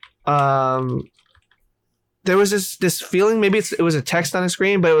 Essentially, there was this feeling. Maybe it was a text on the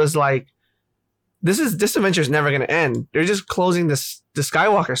screen, but it was like, this adventure is never going to end. They're just closing the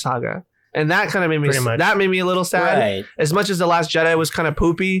Skywalker saga, and that kind of made me Pretty much. that made me a little sad. Right. As much as The Last Jedi was kind of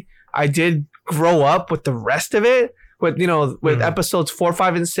poopy, I did grow up with the rest of it. With Mhm. episodes 4,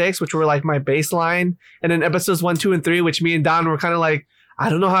 5, and 6, which were like my baseline, and then episodes 1, 2, and 3, which me and Don were kind of like,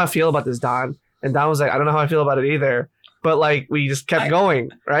 I don't know how I feel about this, Don, and Don was like, I don't know how I feel about it either. But like we just kept going,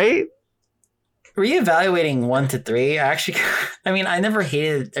 right? Reevaluating 1 to 3, I actually, I mean, I never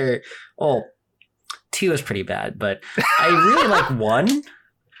hated, 2 was pretty bad, but I really like 1.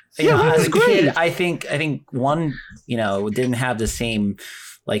 Yeah, As it's a great. kid, I think 1, didn't have the same,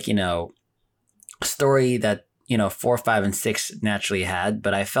 story that 4, 5, and 6 naturally had,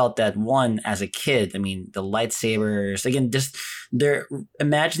 but I felt that 1 as a kid, I mean, the lightsabers, again, just their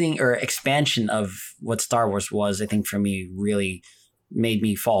imagining or expansion of what Star Wars was, I think for me really made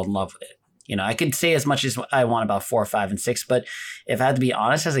me fall in love with it. I could say as much as I want about 4, 5, and 6, but if I had to be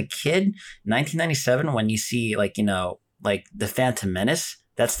honest, as a kid, 1997, when you see like the Phantom Menace,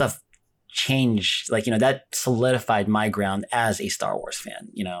 that stuff changed, that solidified my ground as a Star Wars fan,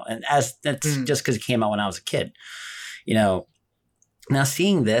 and as that's just because it came out when I was a kid, now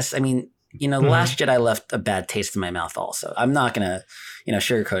seeing this, I mean, The Last Jedi left a bad taste in my mouth also. I'm not gonna,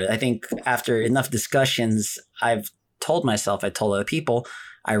 sugarcoat it. I think after enough discussions, I told other people,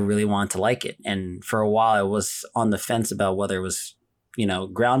 I really want to like it. And for a while I was on the fence about whether it was,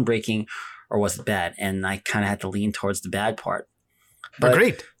 groundbreaking or was it bad. And I kind of had to lean towards the bad part. But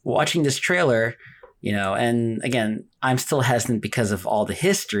Agreed. watching this trailer, and again, I'm still hesitant because of all the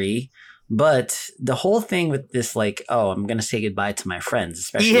history, but the whole thing with this, like, oh, I'm going to say goodbye to my friends,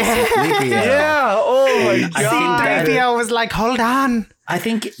 especially Yeah. C-3PO. Yeah. Oh my I think god. that- C-3PO was like, hold on. I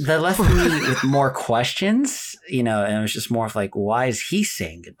think that left me with more questions, and it was just more of like, why is he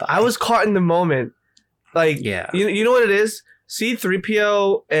saying goodbye? I was caught in the moment. Like, Yeah. you know what it is?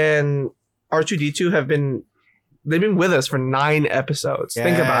 C-3PO and R2-D2 they've been with us for 9 episodes.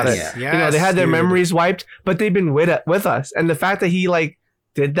 Think about it. Yeah. They had their dude. memories wiped, but they've been with us. And the fact that he like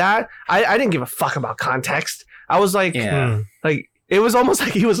did that, I didn't give a fuck about context. I was like, Yeah. like it was almost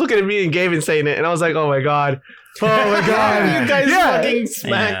like he was looking at me and Gabe and saying it, and I was like, oh my god, oh my god, You guys yeah. fucking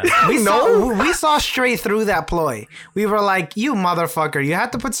smacked. Yeah. We saw straight through that ploy. We were like, you motherfucker, you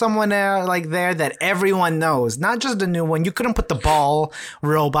had to put someone there that everyone knows, not just the new one. You couldn't put the ball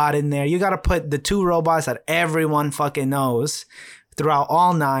robot in there. You got to put the 2 robots that everyone fucking knows throughout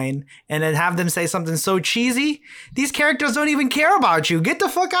all 9, and then have them say something so cheesy. These characters don't even care about you. Get the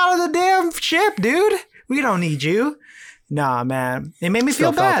fuck out of the damn ship, dude. We don't need you. Nah, man. It made me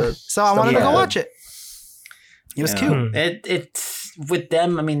Still feel felt bad. it. So I wanted to go felt it. watch it. It was cute. It's with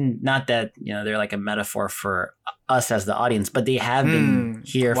them, I mean, not that they're like a metaphor for us as the audience, but they have been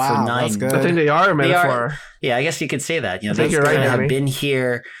here Wow, for that's 9. good. I think they are a metaphor. Yeah, I guess you could say that. think They you're right, kind of have Danny. been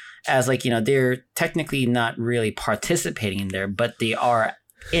here as like they're technically not really participating in there, but they are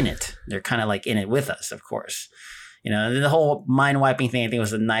in it. They're kind of like in it with us, of course. And the whole mind wiping thing, I think,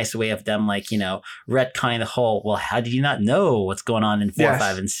 was a nice way of them, like, retconning the whole, well, how did you not know what's going on in 4, Yes.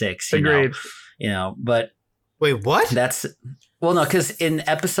 5, and 6? Agreed. But Wait, what? that's, well, no, because in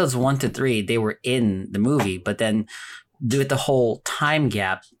episodes 1 to 3, they were in the movie, but then with the whole time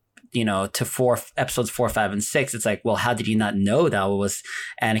gap, to episodes 4, 5, and 6, it's like, well, how did you not know that was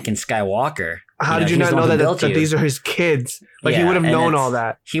Anakin Skywalker? How did you he's not the one know who that, built that you. these are his kids? Like, he Yeah, would have and known it's- all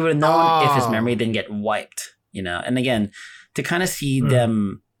that. He would have known if his Oh. memory didn't get wiped, And again, to kind of see Hmm.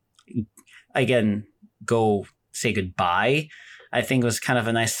 them again go say goodbye, I think was kind of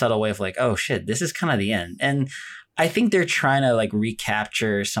a nice subtle way of like, oh shit, this is kind of the end. And I think they're trying to like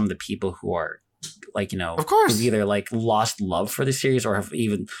recapture some of the people who are like, Of course. who've either like lost love for the series or have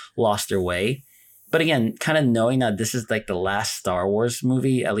even lost their way. But again, kind of knowing that this is like the last Star Wars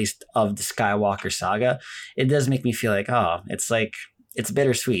movie, at least of the Skywalker saga, it does make me feel like, oh, it's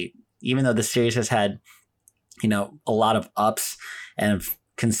bittersweet. Even though the series has had, a lot of ups and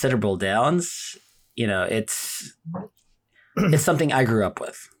considerable downs, it's something I grew up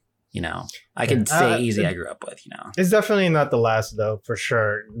with. I can say easy I grew up with. It's definitely not the last, though, for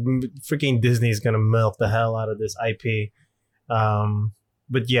sure. Freaking Disney's gonna milk the hell out of this IP.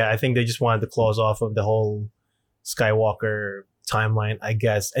 But yeah, I think they just wanted to close off of the whole Skywalker timeline, I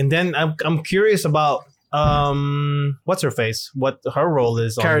guess. And then I'm curious about what's her face? What her role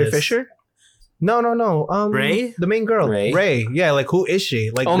is on Carrie this. Fisher? No. Rey? The main girl. Rey? Ray. Yeah, like who is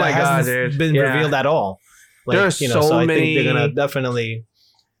she? Like Oh my that God, hasn't dude. been Yeah. revealed at all. Like, There are so so I many- think they're gonna definitely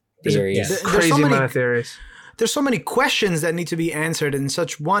Theories. Yeah. There's Crazy so many- amount of theories. There's so many questions that need to be answered in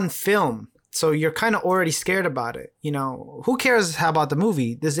such one film. So you're kind of already scared about it. Who cares how about the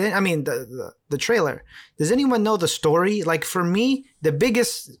movie? The trailer. Does anyone know the story? Like for me, the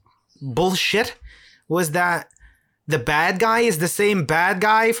biggest bullshit was that the bad guy is the same bad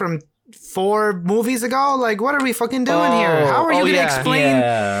guy from 4 movies ago. Like, what are we fucking doing here? How are you gonna yeah. explain?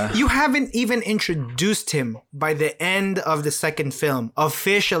 Yeah. You haven't even introduced him by the end of the second film.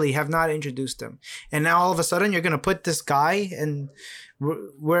 Officially have not introduced him. And now all of a sudden you're going to put this guy and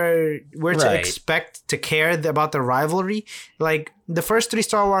we're to Right. expect to care about the rivalry. Like the first 3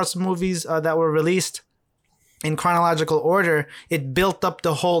 Star Wars movies that were released in chronological order, it built up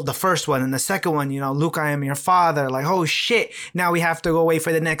the first one and the second one, Luke, I am your father. Like, oh shit, now we have to go wait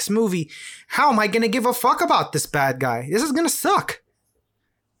for the next movie. How am I going to give a fuck about this bad guy? This is going to suck.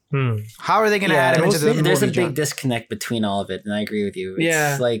 How are they going to add him into the movie, there's a big John? disconnect between all of it, and I agree with you. It's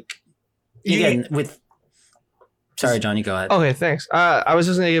Yeah. like, again, sorry, John, you go ahead. Okay, thanks. I was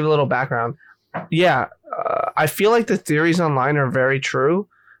just going to give a little background. Yeah, I feel like the theories online are very true,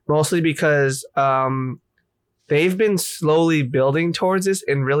 mostly because they've been slowly building towards this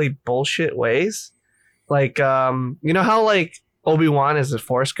in really bullshit ways. Like, how like Obi-Wan is a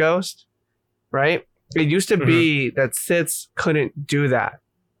Force ghost, right? It used to be that Siths couldn't do that.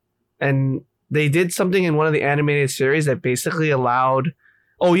 And they did something in one of the animated series that basically allowed,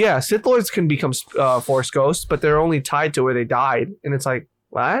 Sith Lords can become Force ghosts, but they're only tied to where they died. And it's like,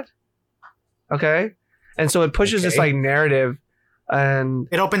 what? Okay. And so it pushes this Okay. like narrative, and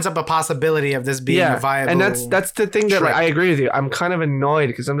It opens up a possibility of this being a viable. and that's the thing that like, trip. I agree with you. I'm kind of annoyed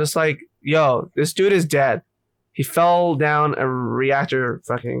because I'm just like, yo, this dude is dead. He fell down a reactor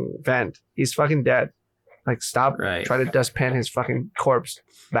fucking vent. He's fucking dead. Like, stop Right. trying to dustpan his fucking corpse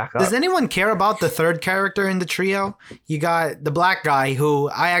back up. Does anyone care about the third character in the trio? You got the black guy, who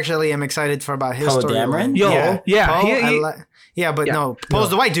I actually am excited for about his Poe story. Dameron? Yo, yeah, Poe, he- but yeah. no, Poe's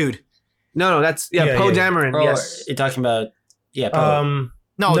the white dude. No, that's Yeah, Poe yeah. Dameron. Oh, Yes. you're talking about Poe.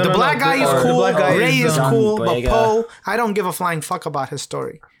 No, No, the no, black no, guy the- is the cool. black guy Ray is, is John cool, Boyega. but Poe, I don't give a flying fuck about his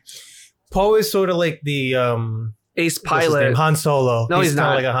story. Poe is sort of like the Ace what's his Pilot. name? Han Solo. No, he's kinda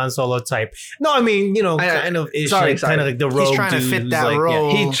not. like a Han Solo type. No, I mean, kind of ish, sorry. kind of like the rogue He's trying to dude fit who's that like,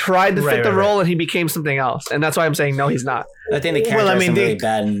 role. He tried to fit Right, the right, role and he became something else. And that's why I'm saying no, he's not. I think the character Well, I has mean, some they- really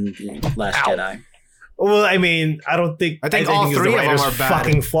bad in Last Ow. Jedi. Well, I mean, I think all it's the 3 of them writers' are bad.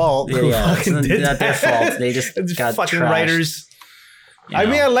 fucking fault. Yeah, who yeah, fucking it's did not their that. fault. They just It's got fucking trashed, writers. you I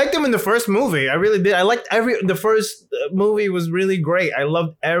know? mean, I liked them in the first movie. I really did. I liked the first movie was really great. I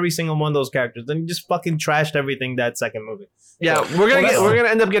loved every single one of those characters. Then you just fucking trashed everything that second movie. Yeah, we're gonna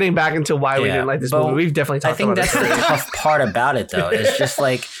end up getting back into why we Yeah, didn't like this but movie. We've definitely I talked think about that's it. the tough part about it, though. It's just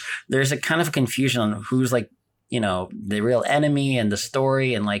like there's a kind of confusion on who's like, the real enemy and the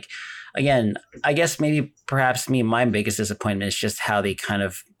story. And like, again, I guess maybe perhaps my biggest disappointment is just how they kind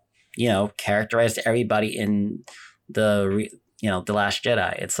of, characterized everybody in the Last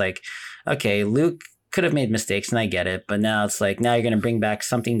Jedi. It's like, okay, Luke could have made mistakes, and I get it, but now it's like, now you're going to bring back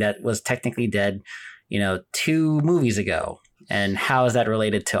something that was technically dead, 2 movies ago. And how is that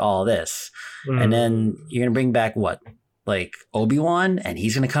related to all this? And then you're going to bring back what? Like Obi-Wan, and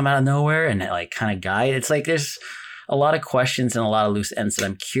he's going to come out of nowhere and like kind of guide. It's like there's a lot of questions and a lot of loose ends that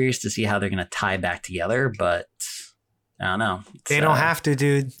I'm curious to see how they're going to tie back together, but I don't know. They don't have to,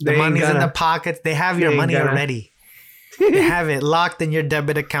 dude. The They ain't money's in gonna. the pockets. They have They your ain't money gonna. already. They have it locked in your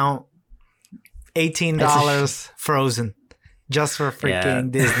debit account. $18 frozen. Just for freaking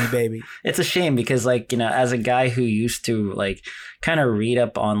Disney, baby. It's a shame because, like, as a guy who used to like kind of read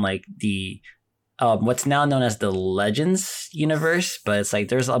up on like the what's now known as the Legends universe, but it's like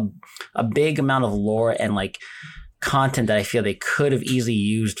there's a big amount of lore and like content that I feel they could have easily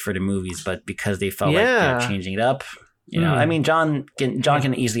used for the movies, but because they felt like they're changing it up, I mean, John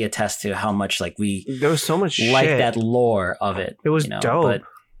can easily attest to how much like we There was so much like shit. that lore of it. It was dope. But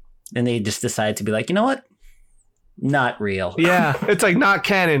then they just decided to be like, you know what? Not real. Yeah, it's like not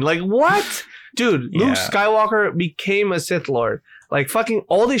canon. Like what? Dude, Luke Yeah. Skywalker became a Sith Lord. Like fucking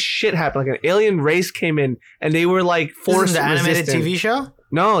all this shit happened. Like an alien race came in and they were like This forced is the animated resistant. TV show?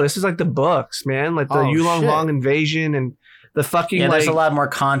 No, this is like the books, man. Like the Oh, Yulong shit. Long invasion and the fucking Yeah, like there's a lot more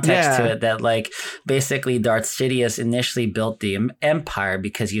context to Yeah. it that like basically Darth Sidious initially built the Empire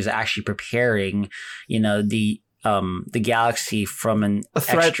because he was actually preparing, the galaxy from a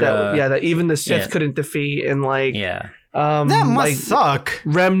threat extra, that even the Sith Yeah. couldn't defeat and like yeah. That must like suck.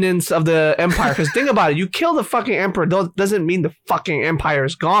 remnants of the Empire. Because think about it, you kill the fucking Emperor doesn't mean the fucking Empire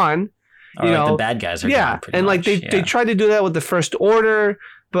is gone. Or You like know, the bad guys are Yeah, gone pretty and like much. they tried to do that with the First Order,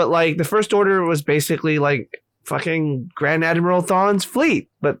 but like the First Order was basically like fucking Grand Admiral Thrawn's fleet.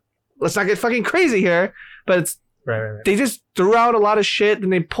 But let's not get fucking crazy here. But it's Right. they just threw out a lot of shit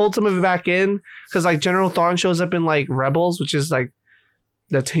and they pulled some of it back in because like General Thrawn shows up in like Rebels, which is like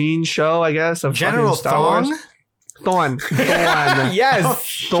the teen show, I guess, of General fucking Star Wars. Thong? Thrawn.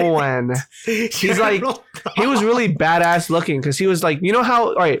 Yes. Thrawn. He's like, he was really badass looking because he was like, you know how,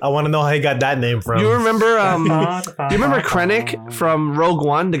 all right, I want to know how he got that name from. you remember, you remember Krennic from Rogue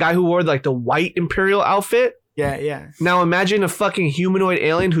One, the guy who wore like the white Imperial outfit? Yeah. Now imagine a fucking humanoid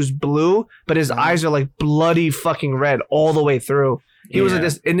alien who's blue, but his eyes are like bloody fucking red all the way through. He was like Yeah.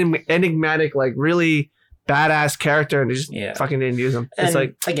 this enigmatic, like really badass character, and they just Yeah. fucking didn't use him. It's And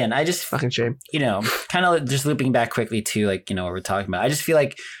like again, I just fucking shame. kind of just looping back quickly to like, what we're talking about. I just feel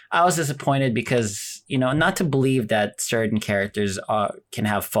like I was disappointed because, not to believe that certain characters can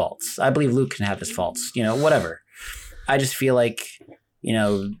have faults. I believe Luke can have his faults, whatever. I just feel like,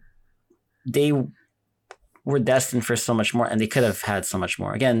 they were destined for so much more and they could have had so much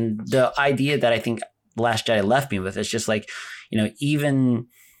more. Again, the idea that I think Last Jedi left me with is just like,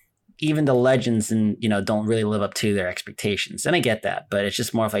 even the legends and don't really live up to their expectations, and I get that, but it's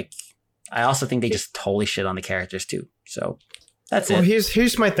just more of like I also think they just totally shit on the characters too. So that's Well, it.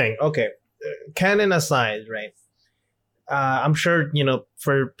 here's my thing. Okay, canon aside, right? I'm sure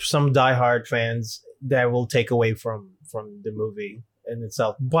for some diehard fans that will take away from the movie in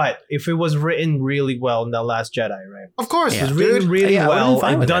itself. But if it was written really well in The Last Jedi, right? Of course, Yeah. It was dude. written really Yeah, I would've been well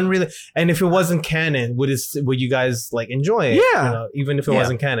fine and with done it. really. And if it wasn't canon, would you guys like enjoy it? Yeah. Even if it Yeah.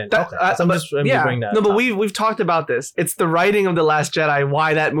 wasn't canon. That- Okay. So I'm but- just bring that. No, but up. we've talked about this. It's the writing of The Last Jedi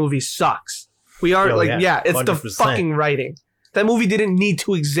why that movie sucks. We are Oh, yeah. it's the 100%. fucking writing. That movie didn't need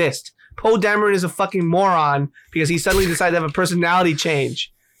to exist. Poe Dameron is a fucking moron because he suddenly decided to have a personality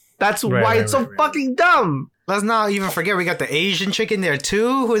change. That's Right, why right, it's so right, right. fucking dumb. Let's not even forget we got the Asian chick in there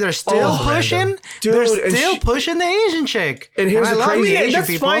too, who they're still Oh, pushing. Dude, they're and still pushing the Asian chick. And here's I the love crazy- the Asian that's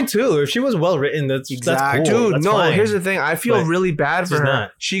people. fine too. If she was well written, that's Exactly. cool. Dude, That's no, fine. here's the thing. I feel But really bad for she's her.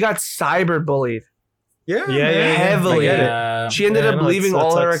 not. She got cyber bullied. Yeah, Yeah. Heavily. I get it. Yeah. She ended Yeah, up no, leaving it's-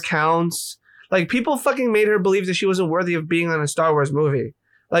 all that her sucks. accounts. Like, people fucking made her believe that she wasn't worthy of being on a Star Wars movie.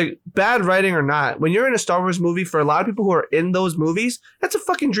 Like, bad writing or not, when you're in a Star Wars movie, for a lot of people who are in those movies, that's a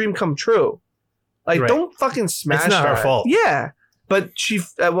fucking dream come true. Like, Right. don't fucking smash It's not her that. fault. Yeah. But she,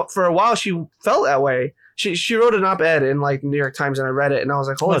 for a while, she felt that way. She wrote an op-ed in, like, New York Times, and I read it, and I was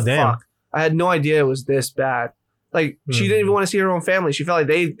like, holy Oh, damn. fuck. I had no idea it was this bad. Like, she didn't even want to see her own family. She felt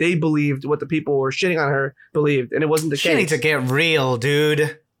like they believed what the people were shitting on her believed, and it wasn't the She case. needs to get real,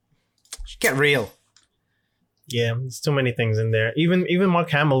 dude. Get real. Yeah, there's too many things in there. Even Mark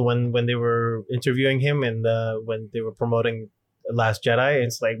Hamill, when they were interviewing him and when they were promoting Last Jedi,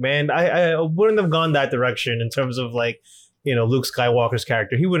 it's like, man, I wouldn't have gone that direction in terms of like, Luke Skywalker's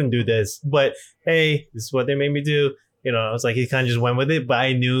character. He wouldn't do this. But hey, this is what they made me do. You know, it's like he kind of just went with it, but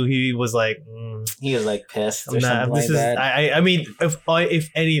I knew he was like, He was like pissed or I'm not, something this like is, that. I mean, if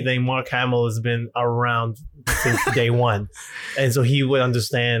anything, Mark Hamill has been around since day one, and so he would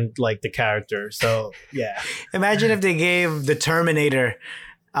understand like the character. So yeah, Imagine if they gave the Terminator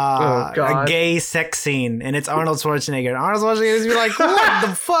Oh, a God. gay sex scene and it's Arnold Schwarzenegger. Arnold Schwarzenegger would be like, what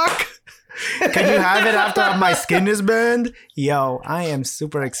the fuck? Can you have it after my skin is burned? Yo, I am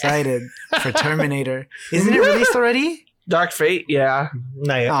super excited for Terminator. Isn't it released already? Dark Fate, yeah.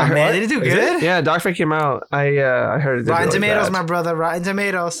 no, yeah. Oh man, did it do Is good? Yeah, Dark Fate came out. I heard it did Rotten really Tomatoes, bad. my brother. Rotten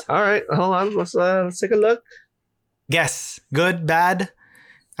Tomatoes. All right, hold on. Let's take a look. Guess. Good, bad?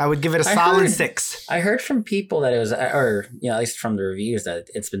 I would give it a I solid heard- 6. I heard from people that it was, or at least from the reviews, that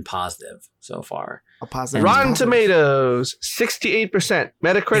it's been positive so far. A positive. Rotten Tomatoes, 68%.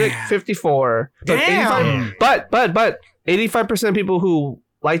 Metacritic, Yeah. 54. But Damn. 85 but 85% of people who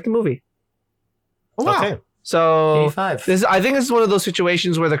like the movie. Wow. Okay. So 85. I think this is one of those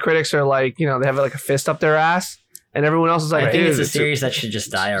situations where the critics are like, you know, they have like a fist up their ass, and everyone else is like, I think dude, it's a series that should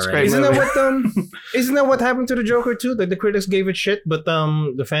just die it's already. great. Isn't that movie. what isn't that what happened to the Joker too? Like the critics gave it shit, but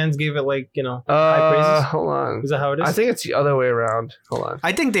the fans gave it like high praises. Hold on. Is that how it is? I think it's the other way around. Hold on.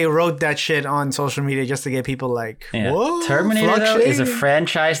 I think they wrote that shit on social media just to get people like, Yeah. whoa. Terminator though, is a fluctuating.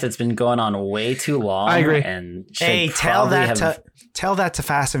 franchise that's been going on way too long. I agree. And should Hey, tell probably that to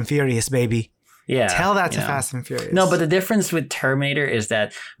Fast and Furious, baby. yeah, Tell that to you know. Fast and Furious. No, but the difference with Terminator is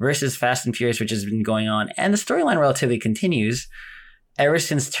that versus Fast and Furious, which has been going on, and the storyline relatively continues. Ever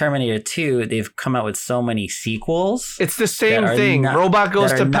since Terminator 2, they've come out with so many sequels. It's the same That are thing. not- Robot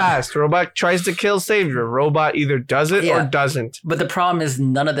goes that to are not- past. Robot tries to kill Savior. Robot either does it or Yeah. doesn't. But the problem is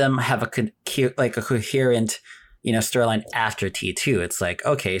none of them have a coherent, storyline after T2. It's like,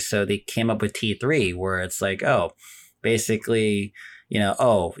 okay, so they came up with T3 where it's like, oh, basically,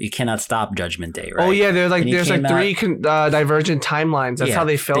 you cannot stop Judgment Day, right? Oh yeah, there's And he like came three divergent timelines. That's Yeah. how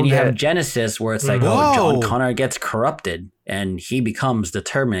they Then filmed you have it. Genesis where it's like, Whoa. John Connor gets corrupted and he becomes the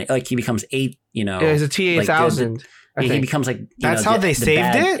Terminator. Like he becomes Yeah, it's a T-8000. I he think. becomes like That's how they saved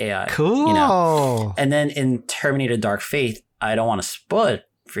bad it? AI, Cool. And then in Terminator Dark Fate, I don't want to spoil it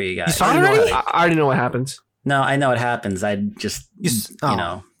for you guys. You saw it I already know already? what- I already know what happens. No, I know what happens. I just oh.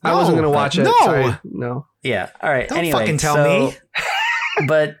 know. I wasn't No, gonna watch it. no. Sorry. No. Yeah. All right. Don't anyway, fucking tell so- me.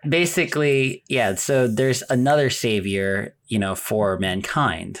 But basically, yeah. So there's another savior, for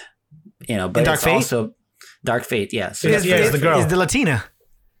mankind. But In Dark it's Fate? also Dark Fate. Yeah. So Yes, that's yes, the girl. Is the Latina.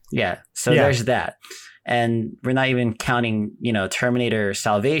 Yeah. So Yeah. there's that. And we're not even counting, Terminator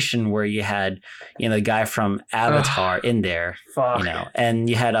Salvation, where you had, the guy from Avatar in there, Fuck. and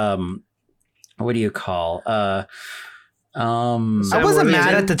you had what do you call I Sam wasn't Worthington?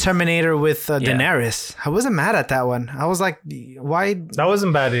 mad at the Terminator with Daenerys. I wasn't mad at that one. I was like, why? That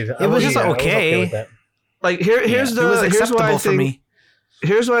wasn't bad either. It was just okay. with that. Like here's It was here's what I acceptable for think. me.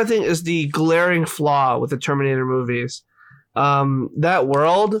 Here's what I think is the glaring flaw with the Terminator movies. That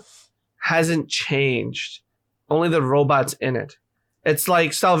world hasn't changed. Only the robots in it. It's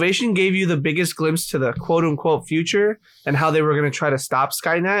like Salvation gave you the biggest glimpse to the quote unquote future and how they were going to try to stop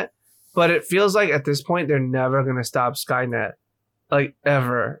Skynet. But it feels like at this point, they're never going to stop Skynet. Like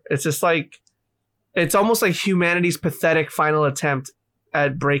ever. It's just like, it's almost like humanity's pathetic final attempt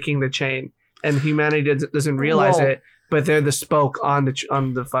at breaking the chain. And humanity doesn't realize Well- it, but they're the spoke on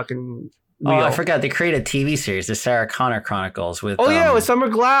the fucking Oh, wheel. I forgot they created a TV series, the Sarah Connor Chronicles, with with Summer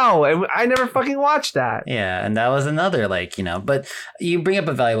Glau, and I never fucking watched that. yeah, and that was another but you bring up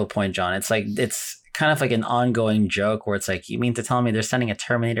a valuable point, John. It's like it's kind of like an ongoing joke where it's like, you mean to tell me they're sending a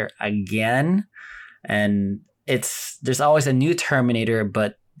Terminator again? And there's always a new Terminator,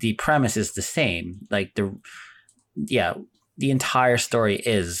 but the premise is the same. Like the entire story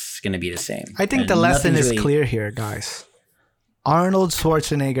is going to be the same. I think And the lesson nothing's is really- clear here, guys. Arnold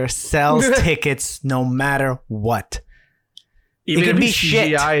Schwarzenegger sells tickets no matter what. Even It if could be he's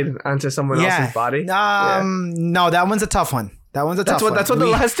shit. CGI'd onto someone else's body. No, that one's a tough one. That one's a tough one. That's what the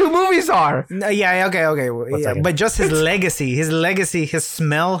last two movies are. No, yeah, okay. Yeah, second. but just his legacy, his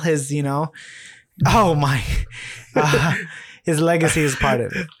smell, oh my, his legacy is part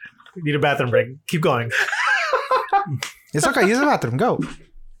of it. Need a bathroom break. Keep going. It's okay. Use the bathroom. Go.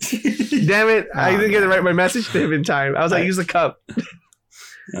 Damn it! I didn't get to write my message to him in time. I was like, use the cup.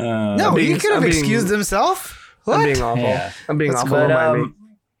 No, being- he could have I'm being- excused himself. What? I'm being awful. Yeah. I'm being That's awful. But, Don't mind me.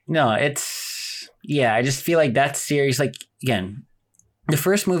 no, I just feel like that series, like, again, the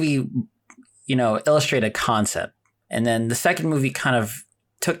first movie, illustrated a concept. And then the second movie kind of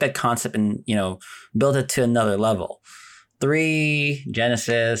took that concept and, built it to another level. 3,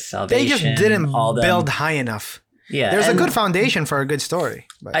 Genesis, They Salvation. just didn't all them. build high enough. Yeah. There's a and good foundation for a good story.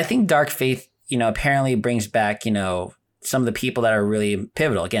 But I think Dark Faith, apparently brings back, some of the people that are really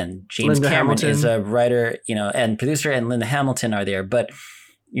pivotal. Again, James Linda Cameron Hamilton. is a writer, and producer, and Linda Hamilton are there. But,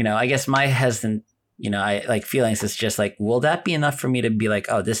 I guess my hesitant, I like feelings is just like, will that be enough for me to be like,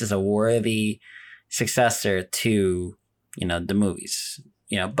 oh, this is a worthy successor to, the movies,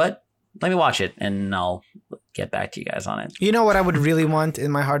 but let me watch it and I'll get back to you guys on it. You know what I would really want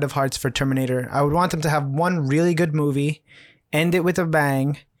in my heart of hearts for Terminator? I would want them to have one really good movie, end it with a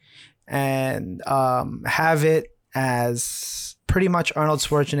bang, and have it as pretty much Arnold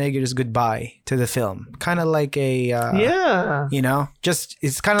Schwarzenegger's goodbye to the film. Kind of like a... just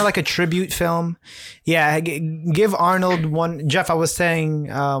it's kind of like a tribute film. Yeah, give Arnold one... Jeff, I was saying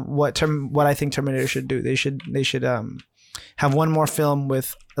what I think Terminator should do. They should have one more film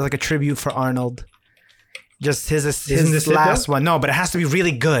with like a tribute for Arnold. Just his last one. No, but it has to be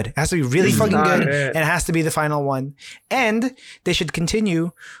really good. It has to be really fucking good. And it has to be the final one. And they should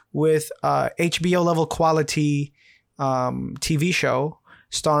continue with HBO level quality TV show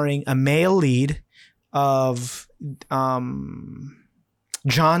starring a male lead of John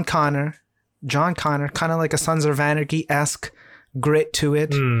Connor, kind of like a Sons of Anarchy-esque grit to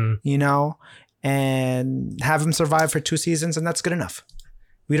it, and have him survive for 2 seasons, and that's good enough.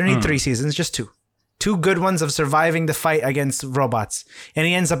 We don't need 3 seasons, just 2. 2 good ones of surviving the fight against robots. And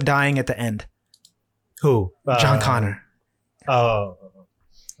he ends up dying at the end. Who? John Connor. Oh, I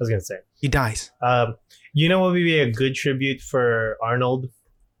was going to say. He dies. What would be a good tribute for Arnold?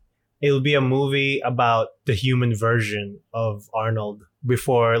 It would be a movie about the human version of Arnold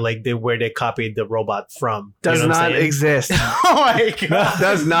before, where they copied the robot from. Does not exist. Oh my God.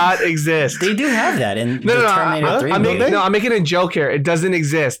 Does not exist. They do have that in No, Terminator 3 movie. I'm making a joke here. It doesn't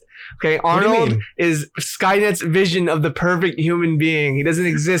exist. Okay, Arnold is Skynet's vision of the perfect human being. He doesn't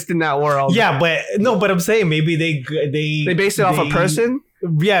exist in that world. Yeah, but I'm saying maybe they based it off a person.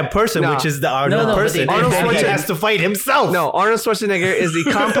 Yeah, person, No. which is the Arnold person. Arnold And then he Schwarzenegger has to fight himself. No, Arnold Schwarzenegger is the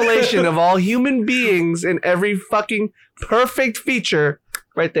compilation of all human beings in every fucking perfect feature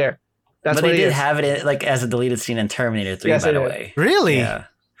right there. That's But what they it did is. have it as a deleted scene in Terminator 3, Yes, by they the did. way. Really? Yeah.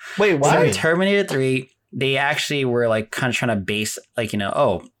 Wait, So why? in Terminator 3, they actually were kind of trying to base their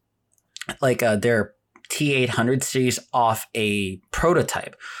T-800 series off a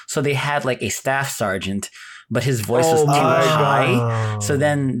prototype. So they had a staff sergeant, but his voice was too high. So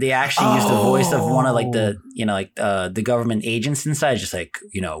then they actually used the voice of one of the government agents inside, just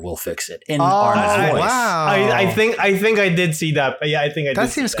we'll fix it in Arnold's voice. Wow. I think I did see that. Yeah, I think I did. That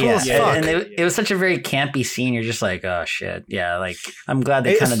seems see cool as fuck. And it was such a very campy scene. You're just like, oh shit, yeah. I'm glad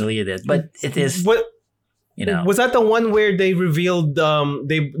they kind of deleted it, but it is. What was that? The one where they revealed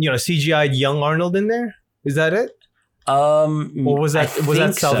CGI'd young Arnold in there? Is that it? Or was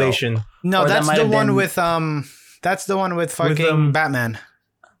that Salvation? No, Or that that's might the have one been- with that's the one with fucking Batman.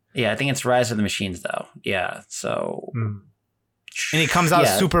 Yeah, I think it's Rise of the Machines though. Yeah, so. And he comes out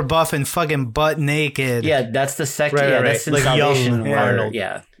super buff and fucking butt naked. Yeah, that's the second. Right, yeah, right, that's in like Salvation. young Where, Arnold.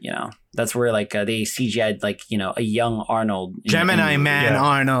 Yeah, that's where they CGI'd a young Arnold. Gemini Man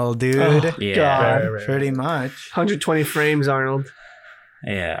Arnold, dude. Oh, Yeah. God. Right. Pretty much. 120 frames, Arnold.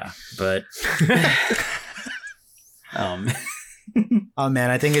 Yeah, but. Oh man,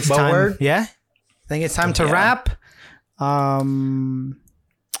 I think it's But time. word? Yeah, I think it's time to wrap. We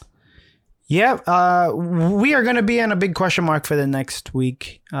are going to be on a big question mark for the next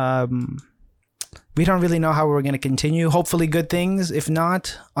week. We don't really know how we're going to continue. Hopefully good things. If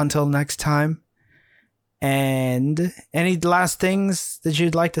not, until next time. And any last things that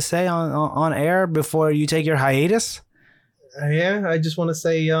you'd like to say on air before you take your hiatus? Yeah, I just want to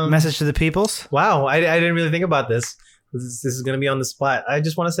say Message to the peoples. wow, I didn't really think about this. This is going to be on the spot. I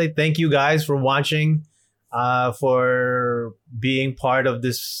just want to say thank you guys for watching, for being part of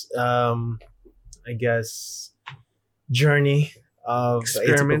this, journey of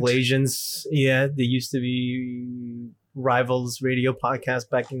Experiment. Atypical Asians. Yeah, they used to be Rivals radio podcast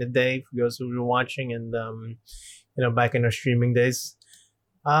back in the day for those who were watching, and back in our streaming days.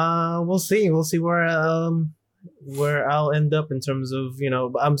 We'll see where I'll end up in terms of,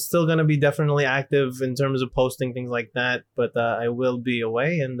 I'm still going to be definitely active in terms of posting things like that, but I will be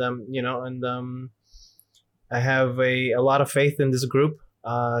away, and I have a lot of faith in this group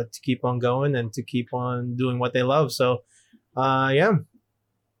to keep on going and to keep on doing what they love. So yeah,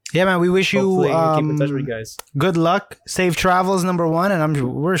 Man, we wish you hopefully we'll keep in touch with you guys. good luck, safe travels, number one,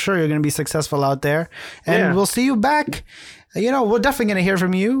 and we're sure you're going to be successful out there. And we'll see you back. We're definitely going to hear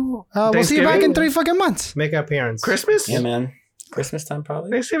from you. We'll see you back in 3 fucking months. Make our appearance. Christmas? Yeah, man. Christmas time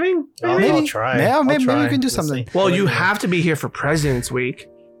probably. Thanksgiving? I'll try. Yeah, I'll maybe try. we can do We'll something. see. Well, Let you me know. have to be here for President's Week.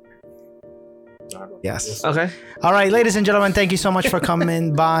 I don't know. Yes. Okay. All right, ladies and gentlemen, thank you so much for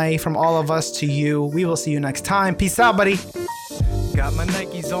coming by. From all of us to you. We will see you next time. Peace out, buddy. Got my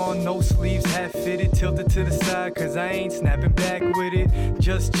Nikes on, no sleeves, half fitted, tilted to the side, cause I ain't snapping back with it.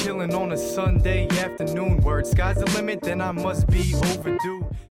 Just chilling on a Sunday afternoon. Word, sky's the limit, then I must be overdue.